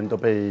时间都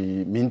被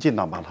民进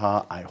党把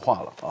它矮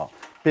化了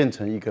变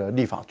成一个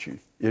立法局。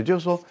也就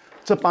是说，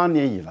这8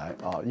年以来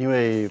因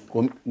为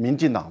民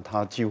进党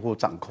它几乎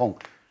掌控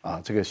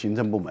这个行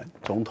政部门，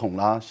总统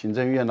啦、行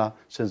政院啦，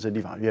甚至立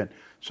法院，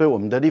所以我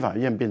们的立法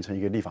院变成一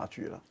个立法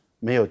局了，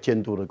没有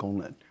监督的功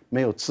能，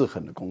没有制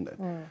衡的功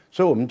能。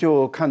所以我们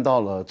就看到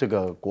了这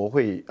个国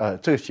会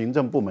这个行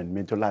政部门里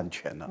面就滥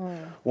权了。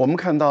我们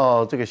看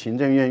到这个行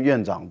政院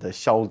院长的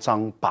嚣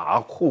张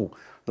跋扈，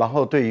然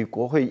后对于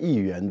国会议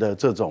员的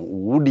这种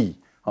无理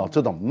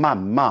这种谩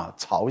骂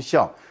嘲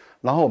笑。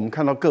然后我们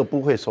看到各部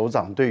会首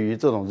长对于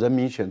这种人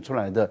民选出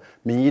来的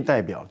民意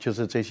代表，就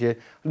是这些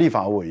立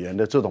法委员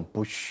的这种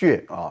不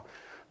屑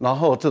然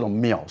后这种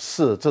藐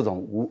视，这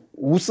种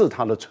无视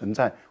他的存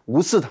在，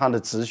无视他的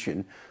质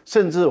询，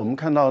甚至我们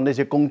看到那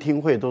些公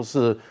听会都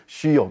是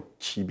虚有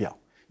其表。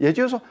也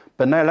就是说，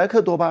本来莱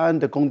克多巴胺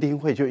的公听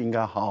会就应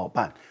该好好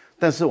办，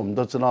但是我们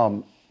都知道，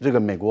这个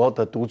美国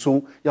的毒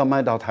株要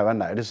卖到台湾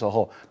来的时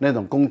候，那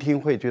种公听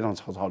会就让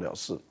草草了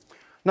事。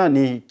那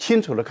你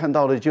清楚的看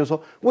到的就是说，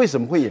为什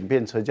么会演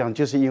变成这样，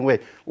就是因为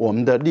我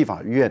们的立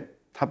法院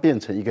它变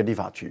成一个立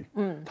法局，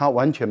它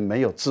完全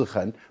没有制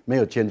衡、没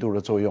有监督的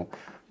作用。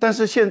但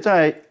是现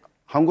在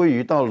韩国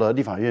瑜到了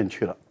立法院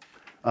去了，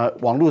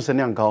网络声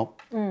量高，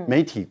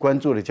媒体关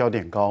注的焦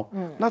点高，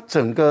那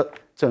整个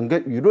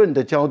舆论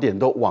的焦点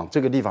都往这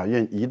个立法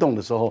院移动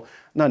的时候，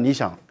那你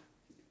想，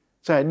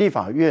在立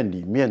法院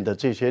里面的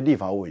这些立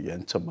法委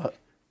员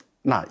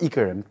哪一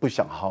个人不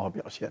想好好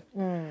表现？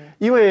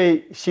因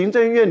为行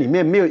政院里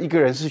面没有一个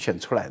人是选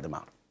出来的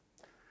嘛，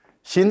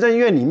行政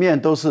院里面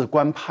都是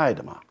官派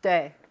的嘛，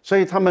对，所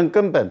以他们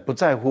根本不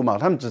在乎嘛，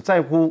他们只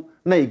在乎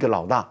那一个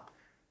老大。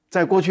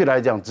在过去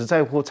来讲，只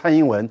在乎蔡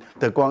英文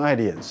的关爱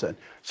的眼神，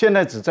现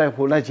在只在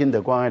乎赖清德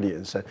关爱的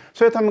眼神，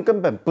所以他们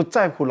根本不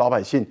在乎老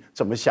百姓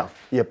怎么想，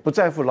也不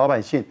在乎老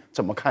百姓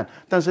怎么看。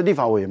但是立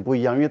法委员不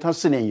一样，因为他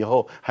4年以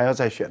后还要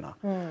再选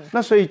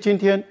那所以今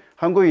天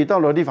韩国瑜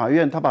到了立法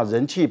院，他把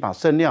人气、把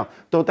声量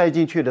都带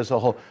进去的时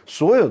候，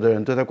所有的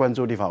人都在关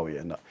注立法委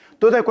员了，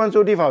都在关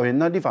注立法委员，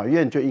那立法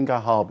院就应该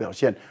好好表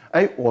现。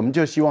我们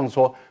就希望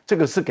说，这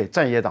个是给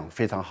在野党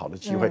非常好的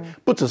机会，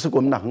不只是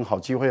国民党很好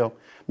机会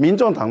民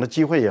众党的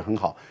机会也很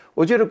好。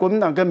我觉得国民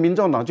党跟民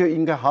众党就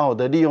应该好好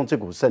的利用这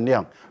股声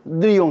量，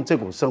利用这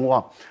股声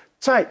望，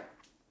在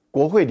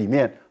国会里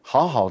面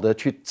好好的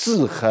去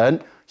制衡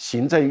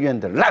行政院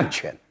的滥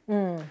权，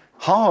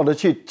好好的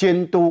去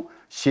监督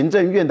行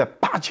政院的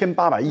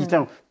8800亿这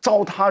样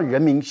糟蹋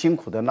人民辛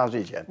苦的纳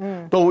税钱，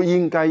都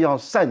应该要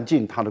善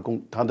尽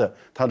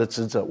他的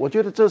职责。我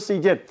觉得这是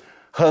一件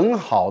很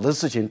好的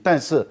事情，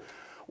但是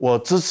我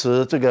支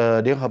持这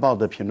个联合报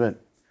的评论，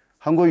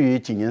韩国瑜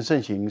谨言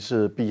慎行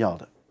是必要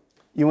的，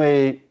因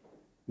为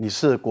你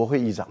是国会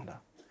议长的，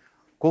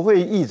国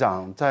会议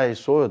长在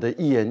所有的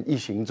一言一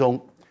行中，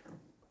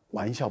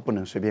玩笑不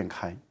能随便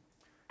开，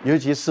尤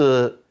其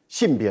是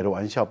性别的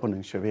玩笑不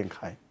能随便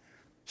开，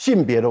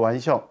性别的玩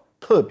笑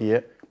特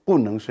别不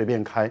能随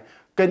便开，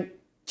跟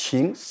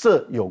情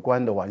色有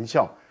关的玩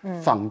笑，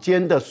坊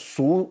间的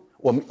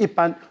我们一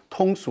般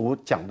通俗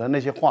讲的那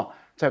些话，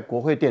在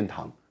国会殿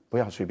堂不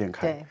要随便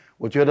开。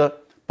我觉得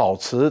保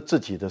持自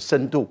己的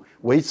深度，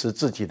维持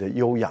自己的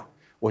优雅，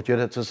我觉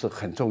得这是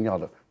很重要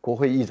的，国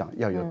会议长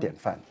要有典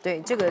范。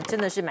对，这个真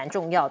的是蛮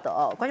重要的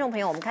哦。观众朋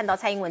友，我们看到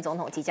蔡英文总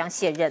统即将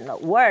卸任了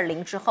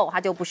，520之后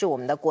他就不是我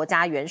们的国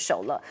家元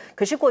首了。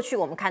可是过去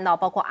我们看到，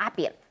包括阿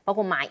扁、包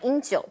括马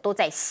英九都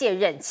在卸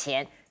任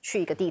前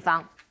去一个地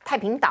方太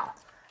平岛，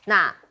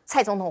那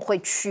蔡总统会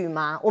去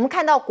吗？我们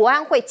看到国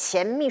安会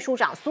前秘书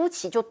长苏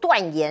琪就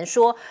断言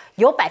说，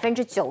有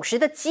90%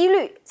的几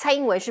率蔡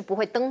英文是不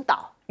会登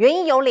岛。原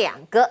因有2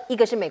个，一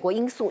个是美国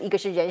因素，一个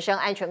是人身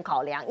安全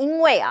考量。因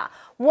为啊，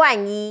万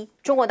一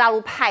中国大陆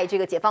派这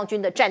个解放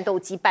军的战斗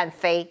机伴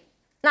飞，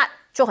那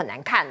就很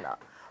难看了。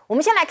我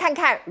们先来看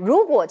看，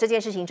如果这件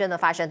事情真的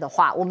发生的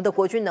话，我们的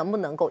国军能不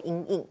能够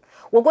因应？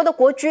我国的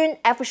国军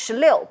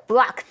F-16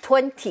 Block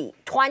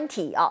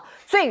 20啊，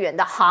最远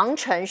的航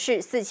程是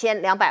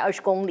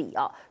4220公里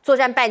啊，作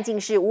战半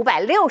径是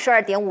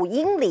562.5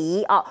英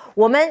里啊，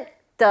我们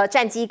的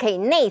战机可以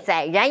内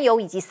载燃油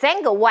以及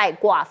3个外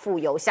挂副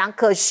油箱，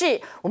可是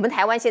我们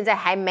台湾现在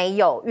还没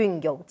有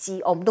运油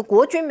机，我们的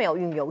国军没有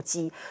运油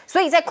机，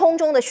所以在空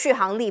中的续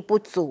航力不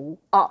足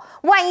哦。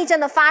万一真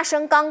的发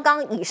生刚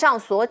刚以上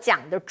所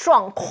讲的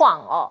状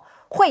况哦，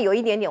会有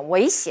一点点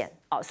危险。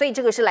所以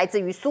这个是来自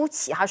于苏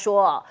琪，他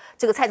说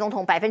这个蔡总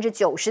统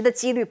90%的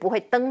几率不会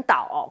登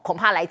岛恐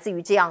怕来自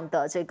于这样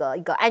的这个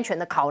一个安全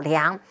的考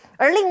量。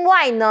而另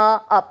外呢，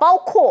包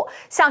括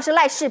像是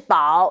赖士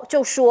葆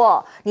就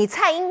说，你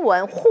蔡英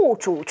文护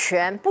主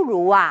权不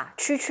如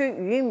区区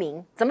渔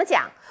民。怎么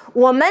讲？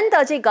我们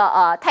的这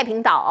个太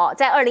平岛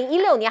在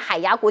2016年海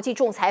牙国际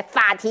仲裁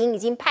法庭已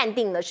经判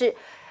定了是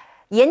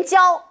岩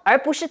礁而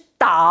不是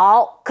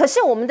岛，可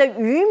是我们的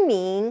渔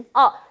民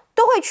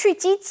都会去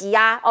积极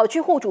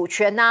去护主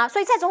权所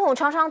以蔡总统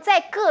常常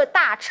在各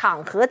大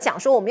场合讲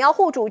说我们要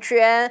护主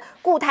权、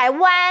顾台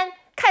湾，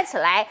看起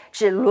来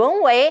只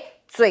沦为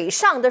嘴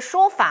上的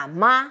说法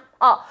吗？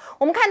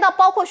我们看到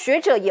包括学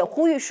者也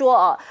呼吁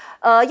说，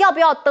要不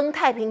要登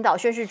太平岛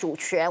宣示主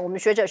权？我们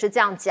学者是这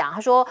样讲，他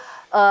说，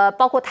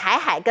包括台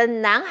海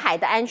跟南海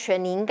的安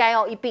全，你应该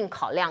要一并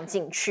考量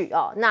进去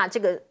那这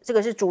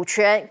个是主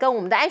权跟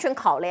我们的安全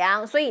考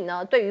量，所以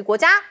呢，对于国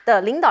家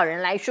的领导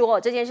人来说，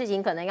这件事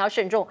情可能要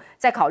慎重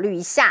再考虑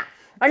一下。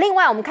而另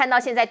外，我们看到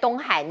现在东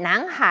海、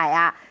南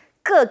海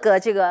各个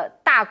这个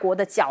大国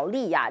的角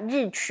力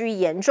日趋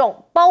严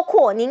重，包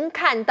括您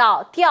看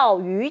到钓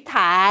鱼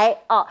台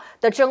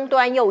的争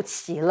端又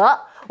起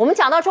了。我们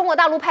讲到中国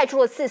大陆派出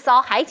了4艘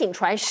海警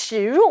船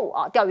驶入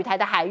钓鱼台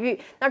的海域，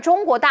那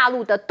中国大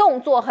陆的动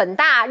作很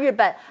大，日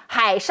本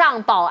海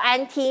上保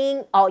安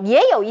厅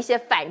也有一些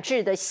反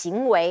制的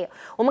行为。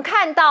我们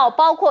看到，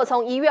包括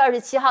从1月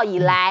27号以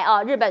来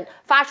日本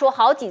发出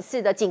好几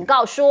次的警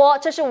告，说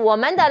这是我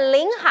们的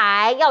领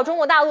海，要中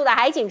国大陆的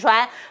海警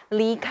船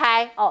离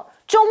开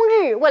中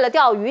日为了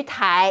钓鱼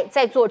台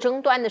在做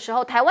争端的时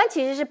候，台湾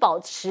其实是保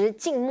持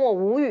静默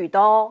无语的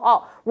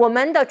我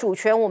们的主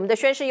权、我们的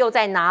宣誓又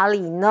在哪里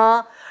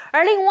呢？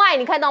而另外，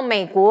你看到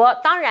美国，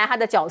当然他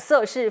的角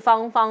色是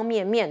方方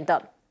面面的。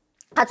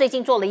他最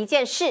近做了一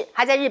件事，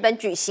他在日本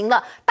举行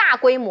了大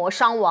规模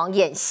伤亡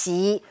演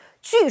习。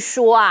据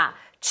说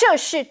这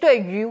是对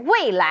于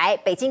未来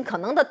北京可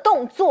能的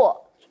动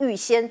作预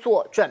先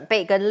做准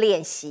备跟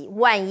练习，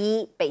万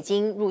一北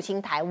京入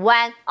侵台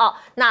湾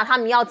那他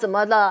们要怎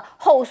么的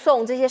后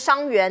送这些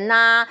伤员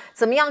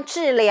怎么样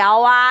治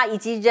疗以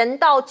及人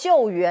道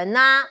救援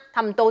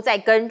他们都在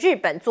跟日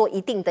本做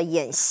一定的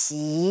演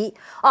习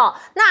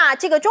那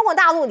这个中国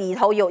大陆里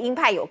头有鹰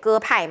派有鸽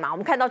派嘛，我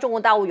们看到中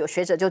国大陆有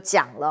学者就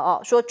讲了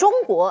说中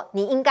国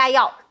你应该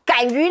要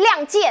敢于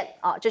亮剑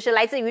这是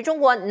来自于中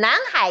国南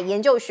海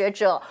研究学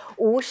者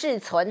吴世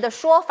存的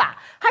说法。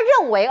他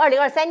认为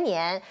2023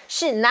年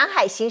是南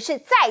海形势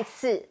再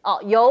次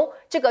由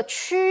这个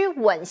趋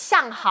稳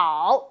向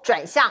好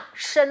转向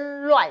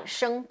生乱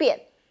生变。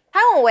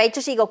他认为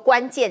这是一个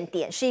关键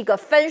点，是一个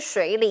分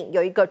水岭，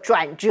有一个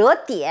转折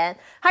点。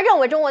他认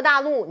为中国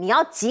大陆你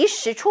要及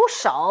时出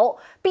手，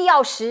必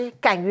要时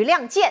敢于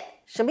亮剑。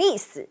什么意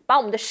思？把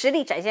我们的实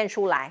力展现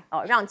出来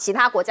让其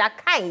他国家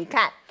看一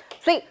看。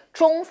所以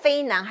中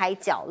非南海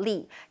角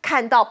力，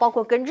看到包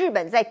括跟日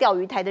本在钓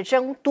鱼台的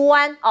争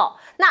端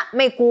那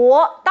美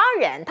国当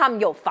然他们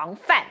有防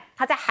范，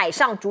他在海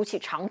上筑起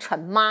长城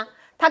吗？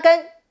他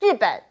跟日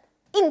本、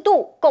印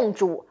度共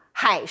筑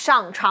海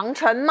上长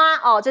城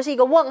吗？这是一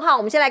个问号。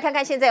我们先来看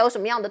看现在有什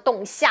么样的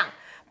动向，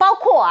包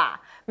括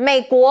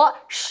美国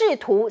试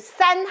图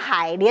3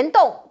海联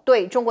动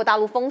对中国大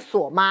陆封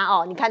锁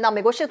吗？你看到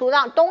美国试图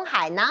让东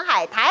海、南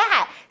海、台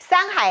海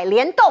3海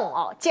联动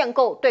建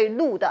构对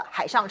陆的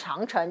海上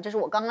长城，这是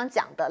我刚刚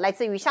讲的，来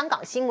自于香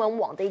港新闻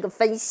网的一个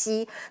分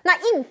析。那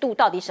印度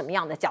到底什么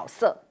样的角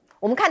色？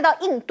我们看到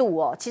印度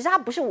哦，其实它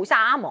不是无下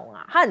阿蒙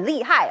啊，它很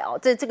厉害哦，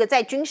这个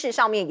在军事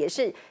上面也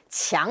是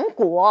强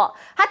国。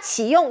它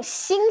启用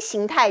新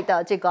形态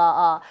的这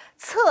个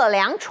测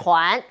量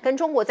船，跟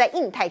中国在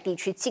印太地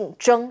区竞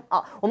争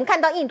哦。我们看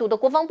到印度的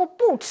国防部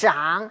部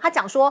长他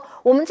讲说，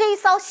我们这一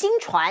艘新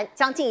船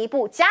将进一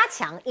步加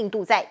强印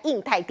度在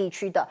印太地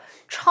区的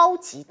超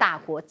级大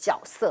国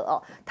角色哦。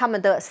他们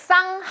的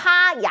桑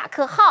哈雅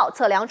克号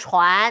测量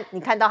船，你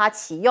看到它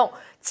启用。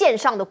舰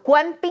上的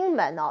官兵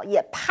们哦，也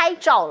拍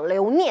照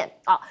留念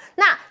啊。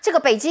那这个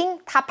北京，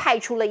它派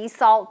出了一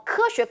艘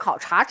科学考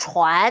察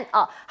船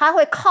啊，它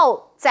会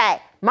靠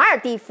在马尔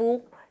地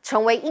夫，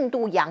成为印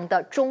度洋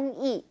的中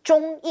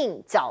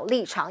印角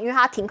力场，因为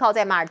它停靠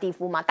在马尔地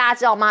夫嘛。大家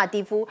知道马尔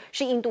地夫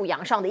是印度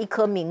洋上的一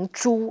颗明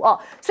珠哦，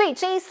所以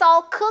这一艘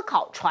科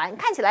考船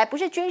看起来不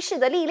是军事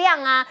的力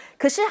量啊，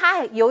可是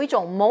它有一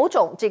种某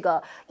种这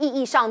个意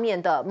义上面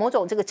的某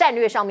种这个战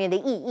略上面的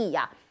意义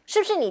呀。是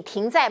不是你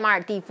停在马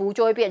尔地夫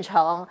就会变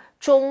成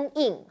中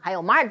印还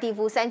有马尔地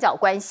夫三角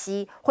关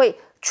系会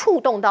触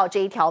动到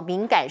这一条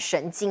敏感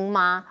神经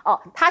吗？哦，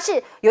它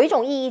是有一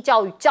种意义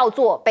叫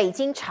做北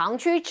京长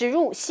驱直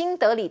入新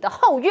德里的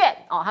后院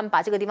哦，他们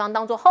把这个地方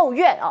当作后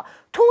院哦，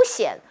凸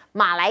显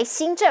马来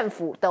新政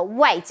府的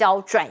外交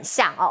转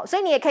向哦，所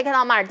以你也可以看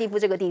到马尔地夫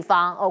这个地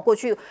方哦，过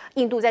去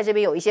印度在这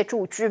边有一些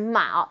驻军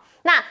嘛哦。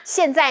那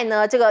现在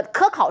呢？这个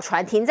科考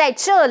船停在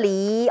这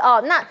里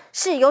哦，那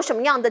是有什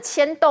么样的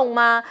牵动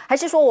吗？还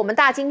是说我们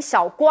大惊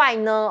小怪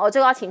呢？哦，这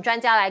个要请专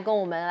家来跟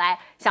我们来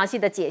详细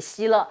的解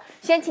析了。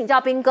先请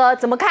教彬哥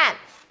怎么看？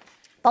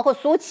包括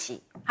苏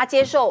起他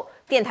接受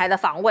电台的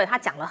访问，他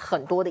讲了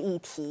很多的议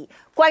题，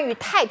关于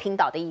太平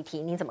岛的议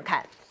题，您怎么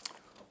看？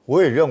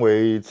我也认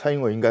为蔡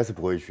英文应该是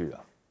不会去的，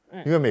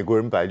因为美国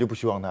人本来就不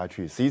希望他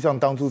去。实际上，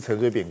当初陈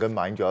水扁跟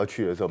马英九要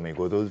去的时候，美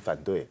国都是反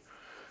对。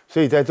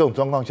所以在这种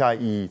状况下，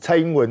以蔡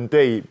英文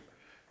对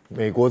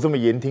美国这么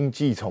言听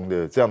计从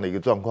的这样的一个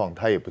状况，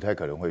他也不太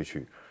可能会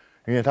去，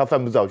因为他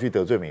犯不着去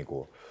得罪美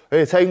国。而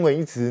且蔡英文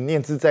一直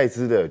念之在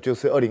之的，就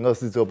是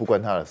2024之后不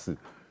关他的事。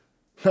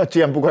那既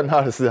然不关他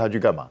的事，他去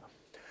干嘛？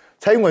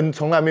蔡英文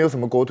从来没有什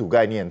么国土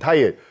概念，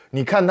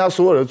你看他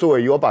所有的作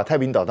为，有把太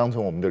平岛当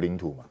成我们的领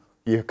土吗？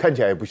也看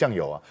起来也不像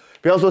有啊。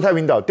不要说太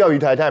平岛，钓鱼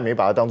台他也没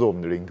把它当做我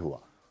们的领土啊。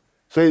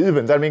所以日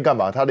本在那边干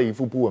嘛？他的一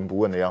副不闻不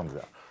问的样子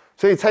啊。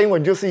所以蔡英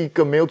文就是一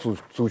个没有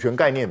主权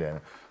概念的人，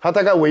他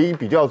大概唯一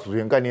比较主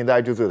权概念，大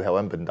概就只有台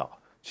湾本岛，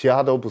其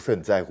他都不是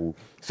很在乎。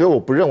所以我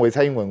不认为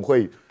蔡英文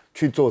会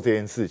去做这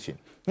件事情。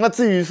那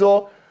至于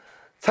说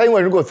蔡英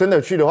文如果真的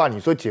去的话，你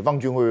说解放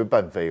军会不会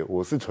半飞？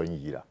我是存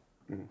疑啦。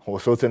我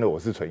说真的，我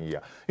是存疑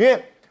啊，因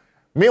为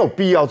没有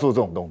必要做这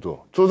种动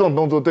作，做这种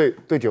动作对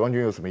解放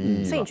军有什么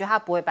意义？所以你觉得他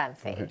不会半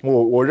飞？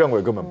我认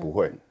为根本不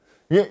会。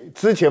因为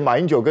之前马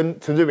英九跟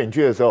陈水扁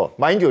去的时候，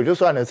马英九就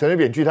算了，陈水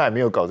扁去他也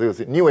没有搞这个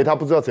事。你以为他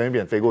不知道陈水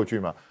扁飞过去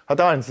吗？他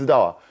当然知道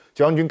啊。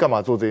解放军干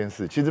嘛做这件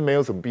事？其实没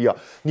有什么必要。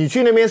你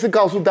去那边是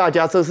告诉大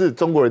家这是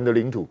中国人的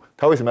领土，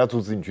他为什么要阻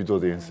止你去做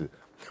这件事？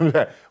对不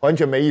对？完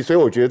全没意义。所以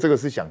我觉得这个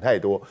是想太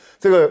多，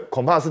这个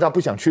恐怕是他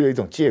不想去的一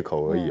种借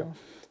口而已啊。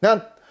那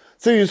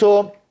至于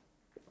说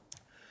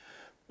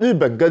日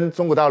本跟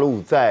中国大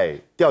陆在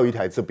钓鱼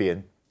台这边，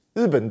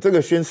日本这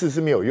个宣誓是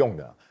没有用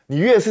的。你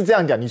越是这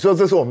样讲，你说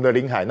这是我们的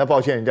领海，那抱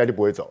歉，人家就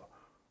不会走了。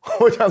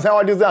我讲实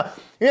话就这样，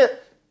因为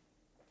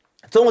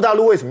中国大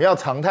陆为什么要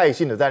常态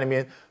性的在那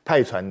边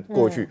派船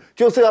过去，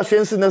就是要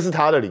宣示那是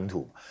他的领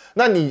土。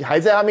那你还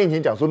在他面前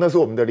讲说那是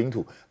我们的领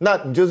土，那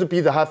你就是逼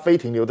着他非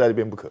停留在这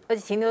边不可，而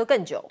且停留得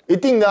更久，一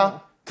定的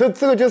啊。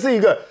这个就是一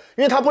个，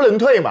因为他不能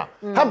退嘛，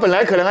他本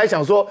来可能还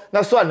想说，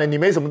那算了，你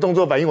没什么动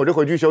作反应，我就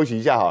回去休息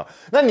一下好了。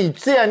那你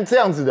既然这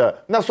样子的，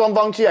那双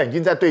方既然已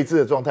经在对峙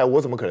的状态，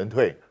我怎么可能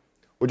退？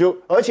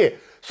而且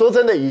说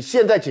真的，以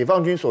现在解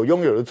放军所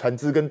拥有的船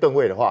只跟吨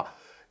位的话，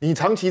你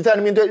长期在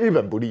那边对日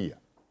本不利啊，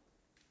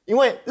因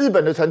为日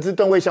本的船只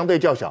吨位相对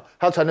较小，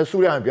它船的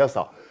数量也比较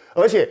少，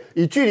而且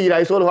以距离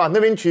来说的话，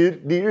那边其实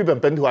离日本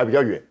本土还比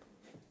较远，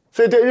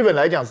所以对日本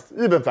来讲，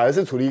日本反而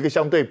是处于一个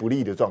相对不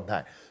利的状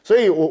态。所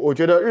以我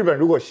觉得日本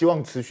如果希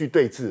望持续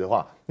对峙的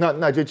话，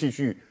那就继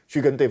续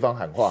去跟对方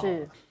喊话。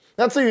是。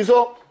那至于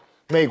说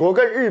美国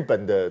跟日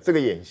本的这个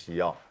演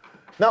习哦，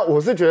那我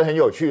是觉得很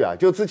有趣啊。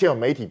就之前有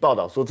媒体报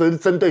道说这是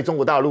针对中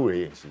国大陆的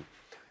演习，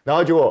然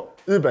后结果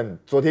日本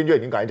昨天就已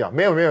经赶快讲，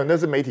没有，那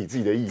是媒体自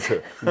己的臆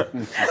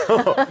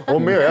测，我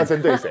没有要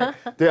针对谁。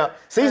对啊，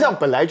实际上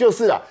本来就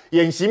是啊，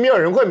演习没有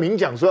人会明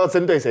讲说要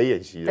针对谁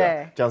演习的。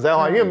对，讲实在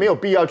话，因为没有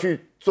必要去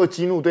做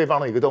激怒对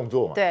方的一个动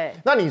作嘛。对。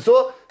那你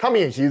说他们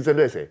演习是针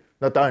对谁？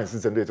那当然是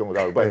针对中国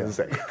大陆，不然是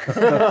谁？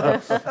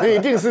你一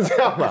定是这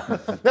样嘛？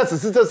那只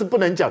是这是不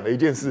能讲的一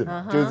件事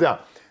嘛，就是这样。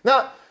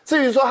那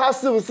至于说他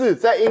是不是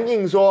在因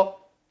应说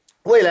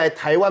未来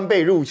台湾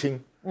被入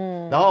侵，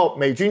然后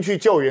美军去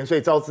救援，所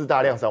以招致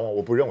大量伤亡，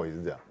我不认为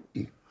是这样。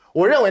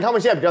我认为他们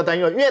现在比较担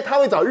忧，因为他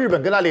会找日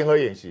本跟他联合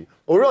演习。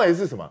我认为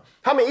是什么？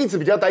他们一直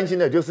比较担心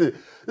的就是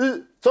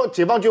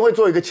解放军会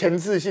做一个前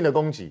置性的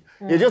攻击，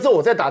也就是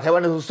我在打台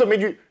湾的时候，顺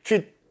便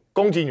去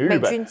攻击你日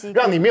本，机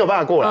让你没有办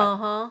法过来。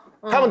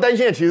他们担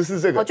心的其实是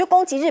这个，就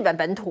攻击日本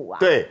本土啊。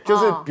对，就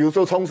是比如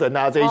说冲绳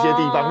啊这一些地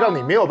方，让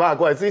你没有办法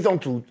过来，是一种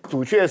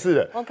阻却式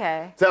的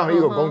OK 这样的一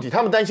种攻击。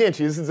他们担心的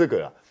其实是这个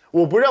啦。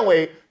我不认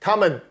为他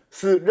们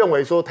是认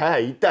为说台海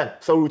一旦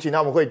收入侵，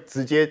他们会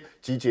直接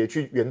集结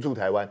去援助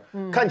台湾。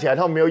看起来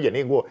他们没有演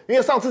练过，因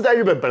为上次在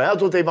日本本来要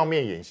做这方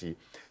面演习，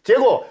结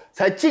果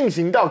才进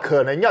行到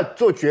可能要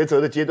做抉择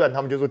的阶段，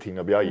他们就说停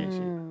了，不要演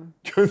习，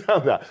就是这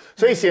样子啊。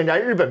所以显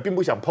然日本并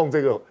不想碰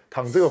这个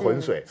淌这个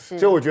浑水，所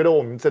以我觉得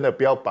我们真的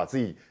不要把自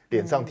己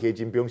脸上贴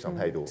金，不用想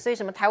太多。所以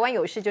什么台湾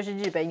有事就是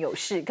日本有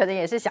事，可能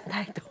也是想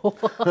太多。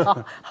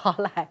好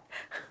来。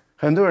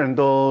很多人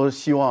都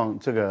希望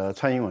这个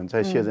蔡英文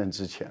在卸任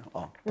之前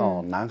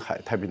到南海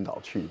太平岛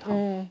去一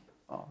趟，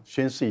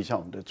宣示一下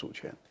我们的主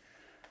权。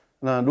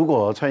那如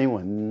果蔡英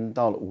文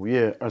到了5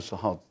月20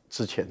号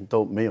之前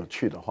都没有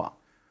去的话，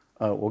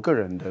我个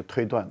人的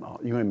推断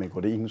因为美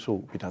国的因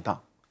素比较大。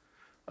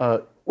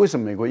为什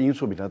么美国因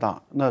素比较大？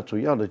那主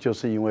要的就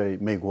是因为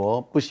美国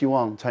不希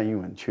望蔡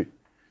英文去，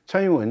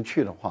蔡英文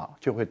去的话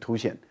就会凸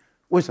显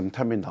为什么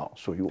太平岛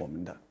属于我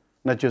们的，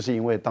那就是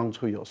因为当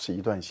初有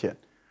11段线。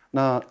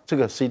那这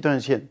个11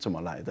段线怎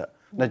么来的？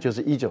那就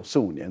是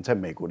1945年在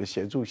美国的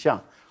协助下，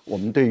我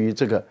们对于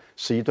这个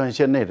11段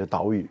线内的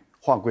岛屿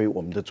划归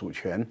我们的主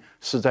权，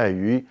是在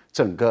于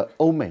整个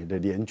欧美的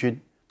联军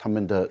他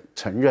们的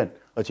承认，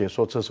而且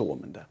说这是我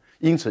们的，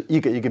因此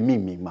一个一个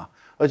命名嘛，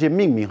而且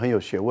命名很有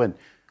学问。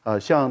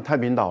像太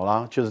平岛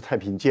啦，就是太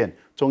平舰；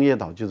中业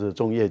岛就是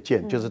中业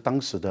舰，就是当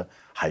时的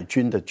海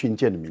军的军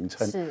舰的名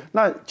称。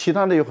那其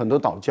他的有很多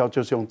岛礁，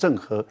就是用郑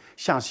和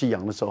下西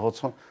洋的时候，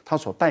他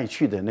所带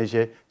去的那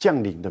些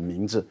将领的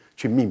名字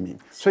去命名，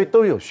所以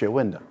都有学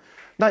问的。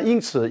那因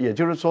此，也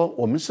就是说，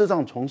我们事实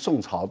上从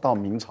宋朝到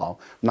明朝，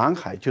南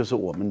海就是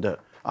我们的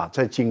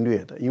在经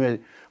略的，因为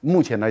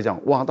目前来讲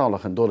挖到了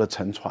很多的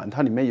沉船，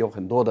它里面有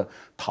很多的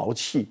陶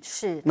器，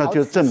那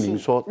就证明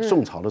说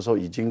宋朝的时候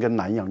已经跟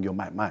南洋有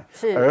买卖，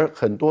而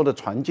很多的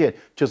船舰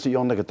就是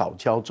用那个岛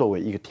礁作为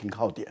一个停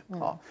靠点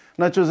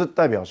那就是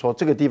代表说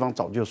这个地方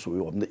早就属于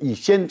我们的。以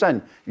先占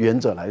原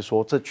则来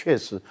说，这确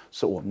实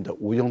是我们的，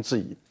毋庸置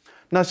疑。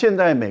那现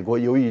在美国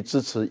由于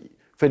支持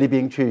菲律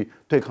宾去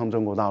对抗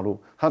中国大陆，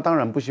他当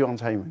然不希望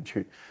蔡英文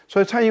去，所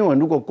以蔡英文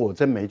如果果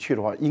真没去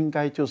的话，应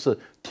该就是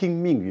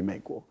听命于美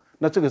国，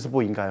那这个是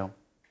不应该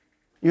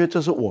因为这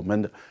是我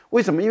们的。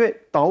为什么？因为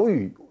岛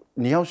屿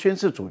你要宣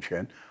示主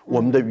权，我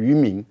们的渔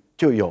民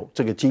就有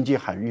这个经济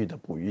海域的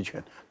捕鱼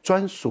权，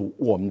专属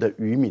我们的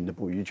渔民的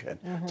捕鱼权，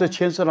这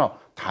牵涉到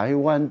台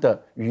湾的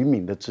渔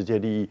民的直接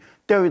利益。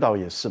钓鱼岛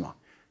也是嘛。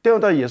钓鱼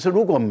岛也是，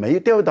如果没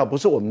钓鱼岛不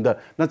是我们的，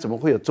那怎么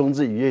会有中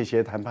日渔业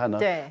协谈判呢？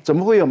对，怎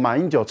么会有马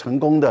英九成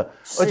功的，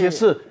而且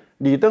是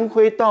李登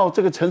辉到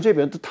这个陈水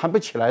扁都谈不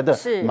起来的，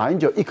马英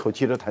九一口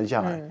气都谈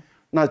下来，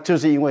那就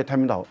是因为太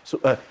平岛是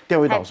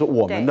钓鱼岛是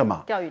我们的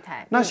嘛，钓鱼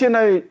台。那现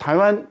在台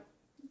湾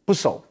不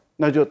守，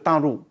那就大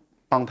陆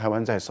帮台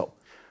湾在守，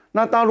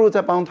那大陆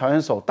在帮台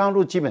湾守，大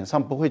陆基本上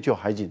不会就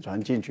海警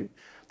船进去，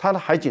它的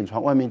海警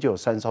船外面就有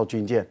3艘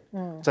军舰，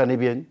在那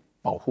边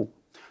保护。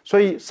所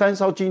以3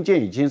艘军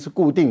舰已经是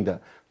固定的，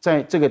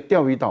在这个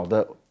钓鱼岛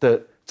的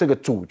这个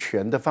主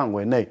权的范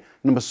围内，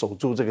那么守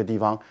住这个地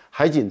方，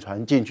海警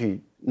船进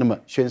去，那么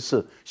宣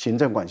示行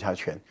政管辖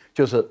权，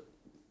就是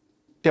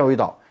钓鱼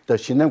岛的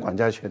行政管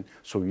辖权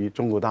属于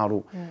中国大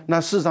陆。那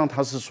事实上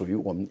它是属于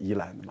我们宜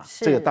兰的嘛，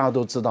这个大家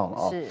都知道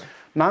了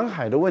南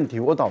海的问题，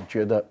我倒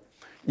觉得，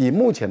以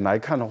目前来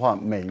看的话，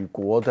美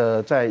国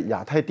的在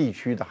亚太地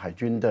区的海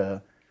军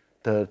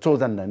的作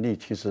战能力，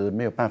其实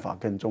没有办法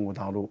跟中国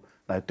大陆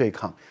来对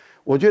抗。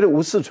我觉得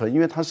吴世纯，因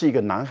为他是一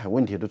个南海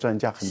问题的专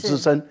家，很资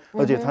深，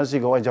而且他是一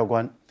个外交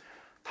官，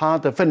他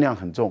的分量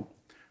很重。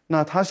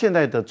那他现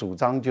在的主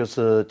张就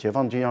是解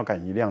放军要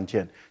敢于亮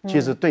剑，其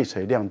实对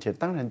谁亮剑？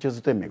当然就是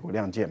对美国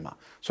亮剑嘛。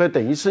所以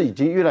等于是已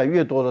经越来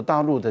越多的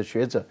大陆的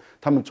学者，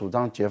他们主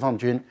张解放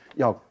军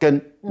要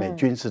跟美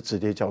军是直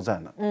接交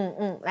战了。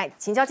来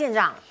请教舰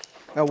长。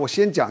我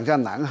先讲一下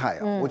南海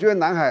我觉得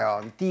南海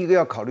第一个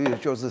要考虑的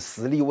就是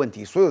实力问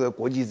题，所有的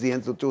国际之间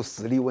就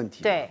实力问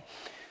题。对。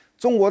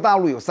中国大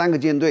陆有3个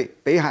舰队，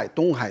北海、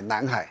东海、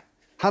南海。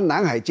它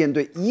南海舰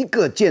队一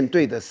个舰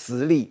队的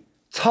实力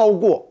超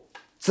过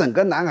整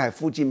个南海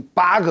附近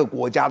8个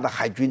国家的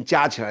海军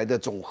加起来的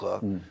总和。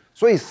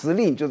所以实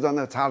力你就知道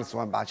那差了10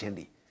万8千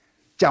里。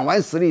讲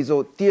完实力之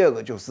后，第2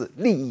个就是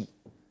利益。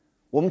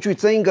我们去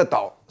争一个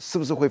岛，是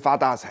不是会发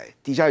大财？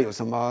底下有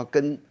什么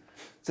跟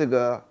这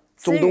个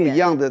中东一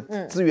样的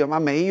资源吗？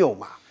没有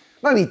嘛。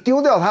那你丢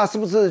掉它，是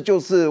不是就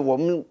是我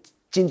们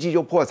经济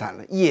就破产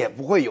了？也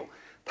不会有。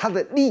它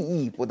的利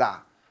益不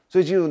大，所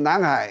以就是南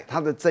海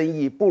它的争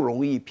议不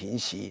容易平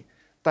息，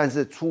但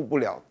是出不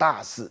了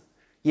大事，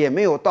也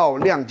没有到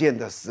亮剑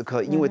的时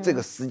刻，因为这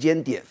个时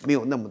间点没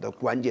有那么的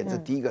关键。这是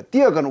第一个。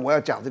第2个呢，我要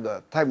讲这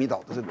个太平岛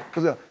的这个，不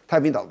是太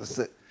平岛的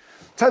事。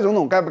蔡总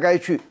统该不该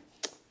去？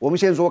我们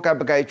先说该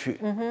不该去。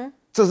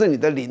这是你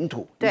的领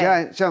土。你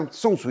看，像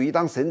宋楚瑜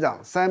当省长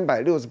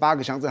，368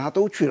个乡镇他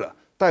都去了，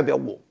代表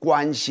我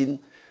关心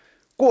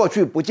过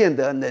去不见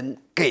得能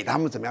给他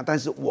们怎么样，但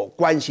是我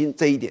关心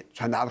这一点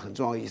传达的很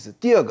重要的意思。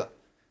第二个，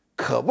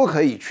可不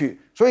可以去？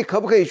所以可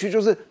不可以去，就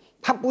是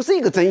它不是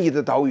一个争议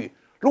的岛屿。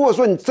如果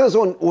说你这时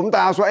候我们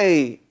大家说，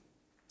哎，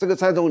这个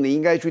蔡总统你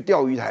应该去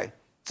钓鱼台，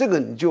这个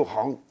你就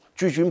好像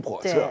居心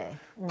叵测。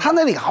他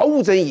那里毫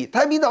无争议，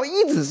太平岛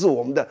一直是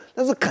我们的，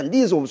但是肯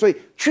定是我们，所以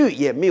去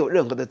也没有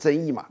任何的争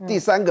议嘛。第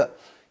三个，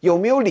有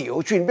没有理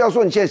由去？你不要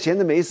说你现在闲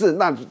着没事，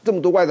那这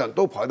么多外长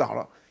都跑到好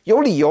了，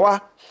有理由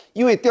啊，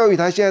因为钓鱼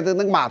台现在的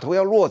那个码头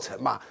要落成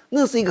嘛，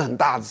那是一个很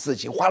大的事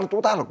情，花了多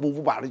大的功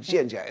夫把它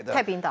建起来的。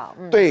太平岛，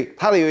对，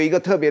它的有一个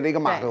特别的一个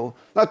码头。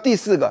那第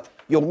四个，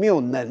有没有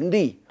能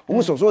力？我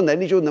们所说的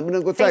能力，就能不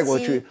能够载过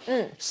去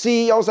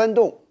？C13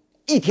栋。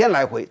1天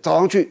来回，早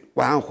上去，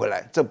晚上回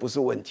来，这不是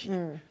问题。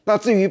那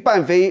至于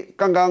伴飞，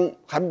刚刚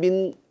韩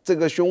冰这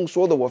个兄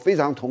说的，我非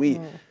常同意。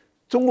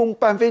中共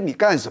伴飞你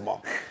干什么？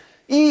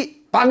一，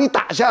把你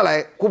打下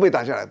来，会不会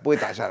打下来？不会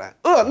打下来。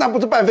二，那不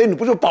是伴飞，你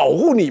不是保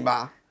护你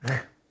吗？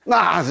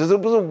那只是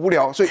不是无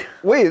聊？所以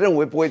我也认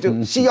为不会。就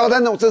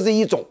C13栋，这是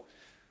一种。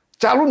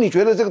假如你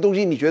觉得这个东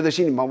西，你觉得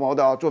心里毛毛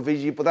的，坐飞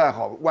机不太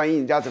好，万一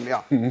人家怎么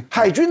样？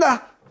海军呢？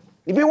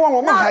你别忘了，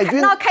我们海军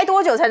那要开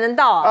多久才能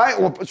到啊？哎，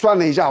我算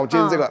了一下，我今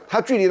天这个，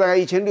它距离大概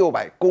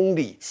1600公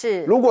里。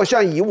是，如果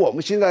像以我们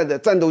现在的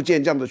战斗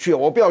舰这样子去，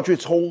我不要去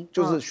冲，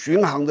就是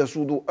巡航的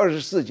速度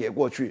，24节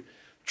过去，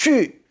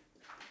去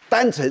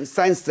单程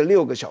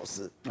36个小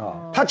时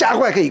啊，它加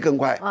快可以更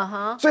快。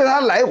所以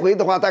它来回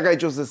的话，大概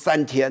就是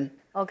3天。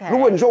OK， 如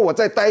果你说我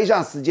再待一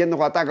下时间的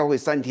话，大概会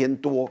3天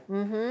多。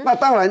那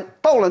当然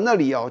到了那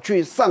里哦，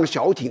去上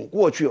小艇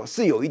过去哦，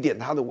是有一点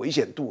它的危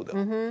险度的。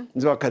你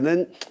知道，可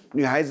能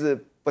女孩子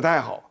不太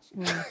好。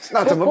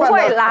那怎么办呢？不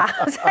会啦，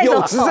有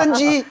直升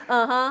机。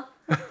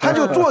他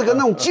就做一个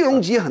那种基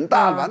隆级很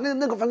大的嘛，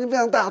那个房间非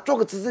常大，坐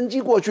个直升机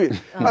过去。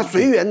那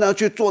随员呢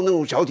去坐那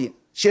种小艇，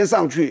先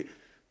上去，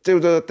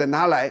就是等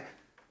他来。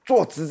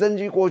坐直升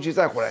机过去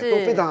再回来都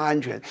非常安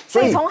全，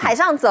所以从海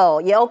上走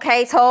也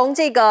OK， 从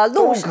这个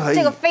陆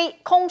这个飞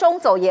空中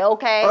走也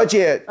OK。而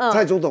且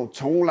蔡总统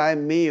从来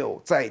没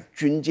有在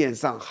军舰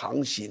上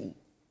航行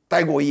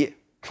待过夜，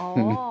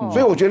所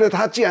以我觉得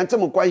他既然这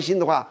么关心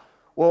的话，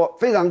我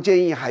非常建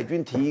议海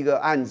军提一个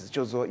案子，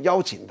就是说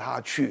邀请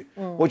他去。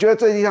我觉得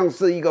这一项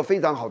是一个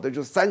非常好的，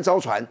就是3艘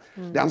船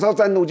，2艘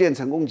战斗舰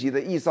成功级的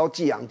，1艘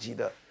济阳级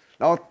的。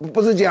然后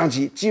不是济阳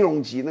级，基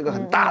隆级那个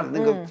很大的那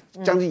个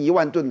将近1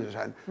万吨的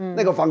船，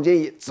那个房间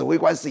也指挥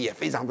官室也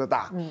非常的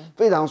大，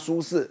非常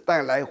舒适，大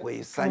概来回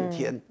3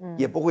天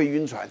也不会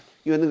晕船，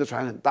因为那个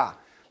船很大。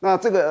那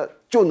这个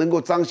就能够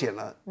彰显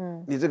了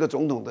你这个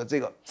总统的这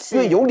个，因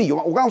为有理由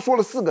嘛。我刚刚说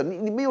了4个，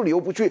你没有理由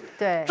不去，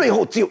对，最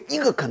后只有一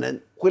个可能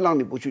会让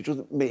你不去，就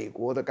是美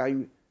国的干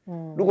预。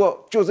如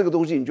果就这个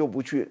东西你就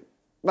不去。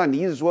那你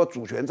一直说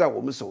主权在我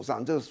们手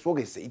上，这个说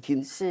给谁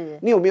听？是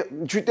你有没有？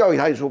你去钓鱼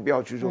台，你说不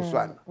要去就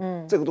算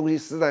了。这个东西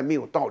实在没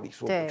有道理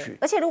说不去。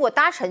而且如果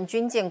搭乘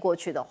军舰过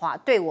去的话，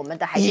对我们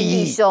的海军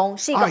弟兄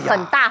是一个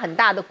很大很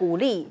大的鼓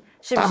励，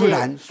是不是？当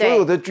然，所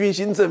有的军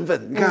心振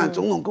奋。你看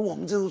总统跟我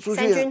们这种出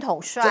去，三军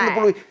统帅真的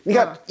不容易。你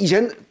看以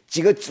前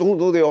几个总统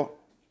都有，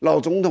老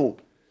总统、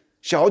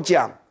小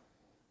蒋、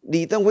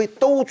李登辉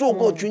都坐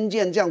过军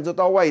舰，这样子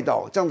到外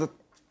岛，这样子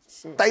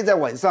待在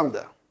晚上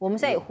的。我们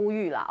现在也呼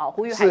吁了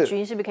呼吁海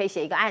军是不是可以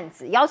写一个案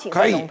子，邀请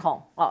蔡总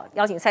统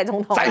邀请蔡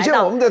总统展现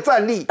我们的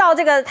战力，到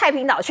这个太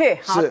平岛去，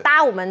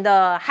搭我们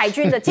的海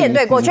军的舰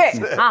队过去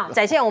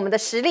展现我们的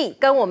实力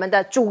跟我们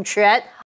的主权。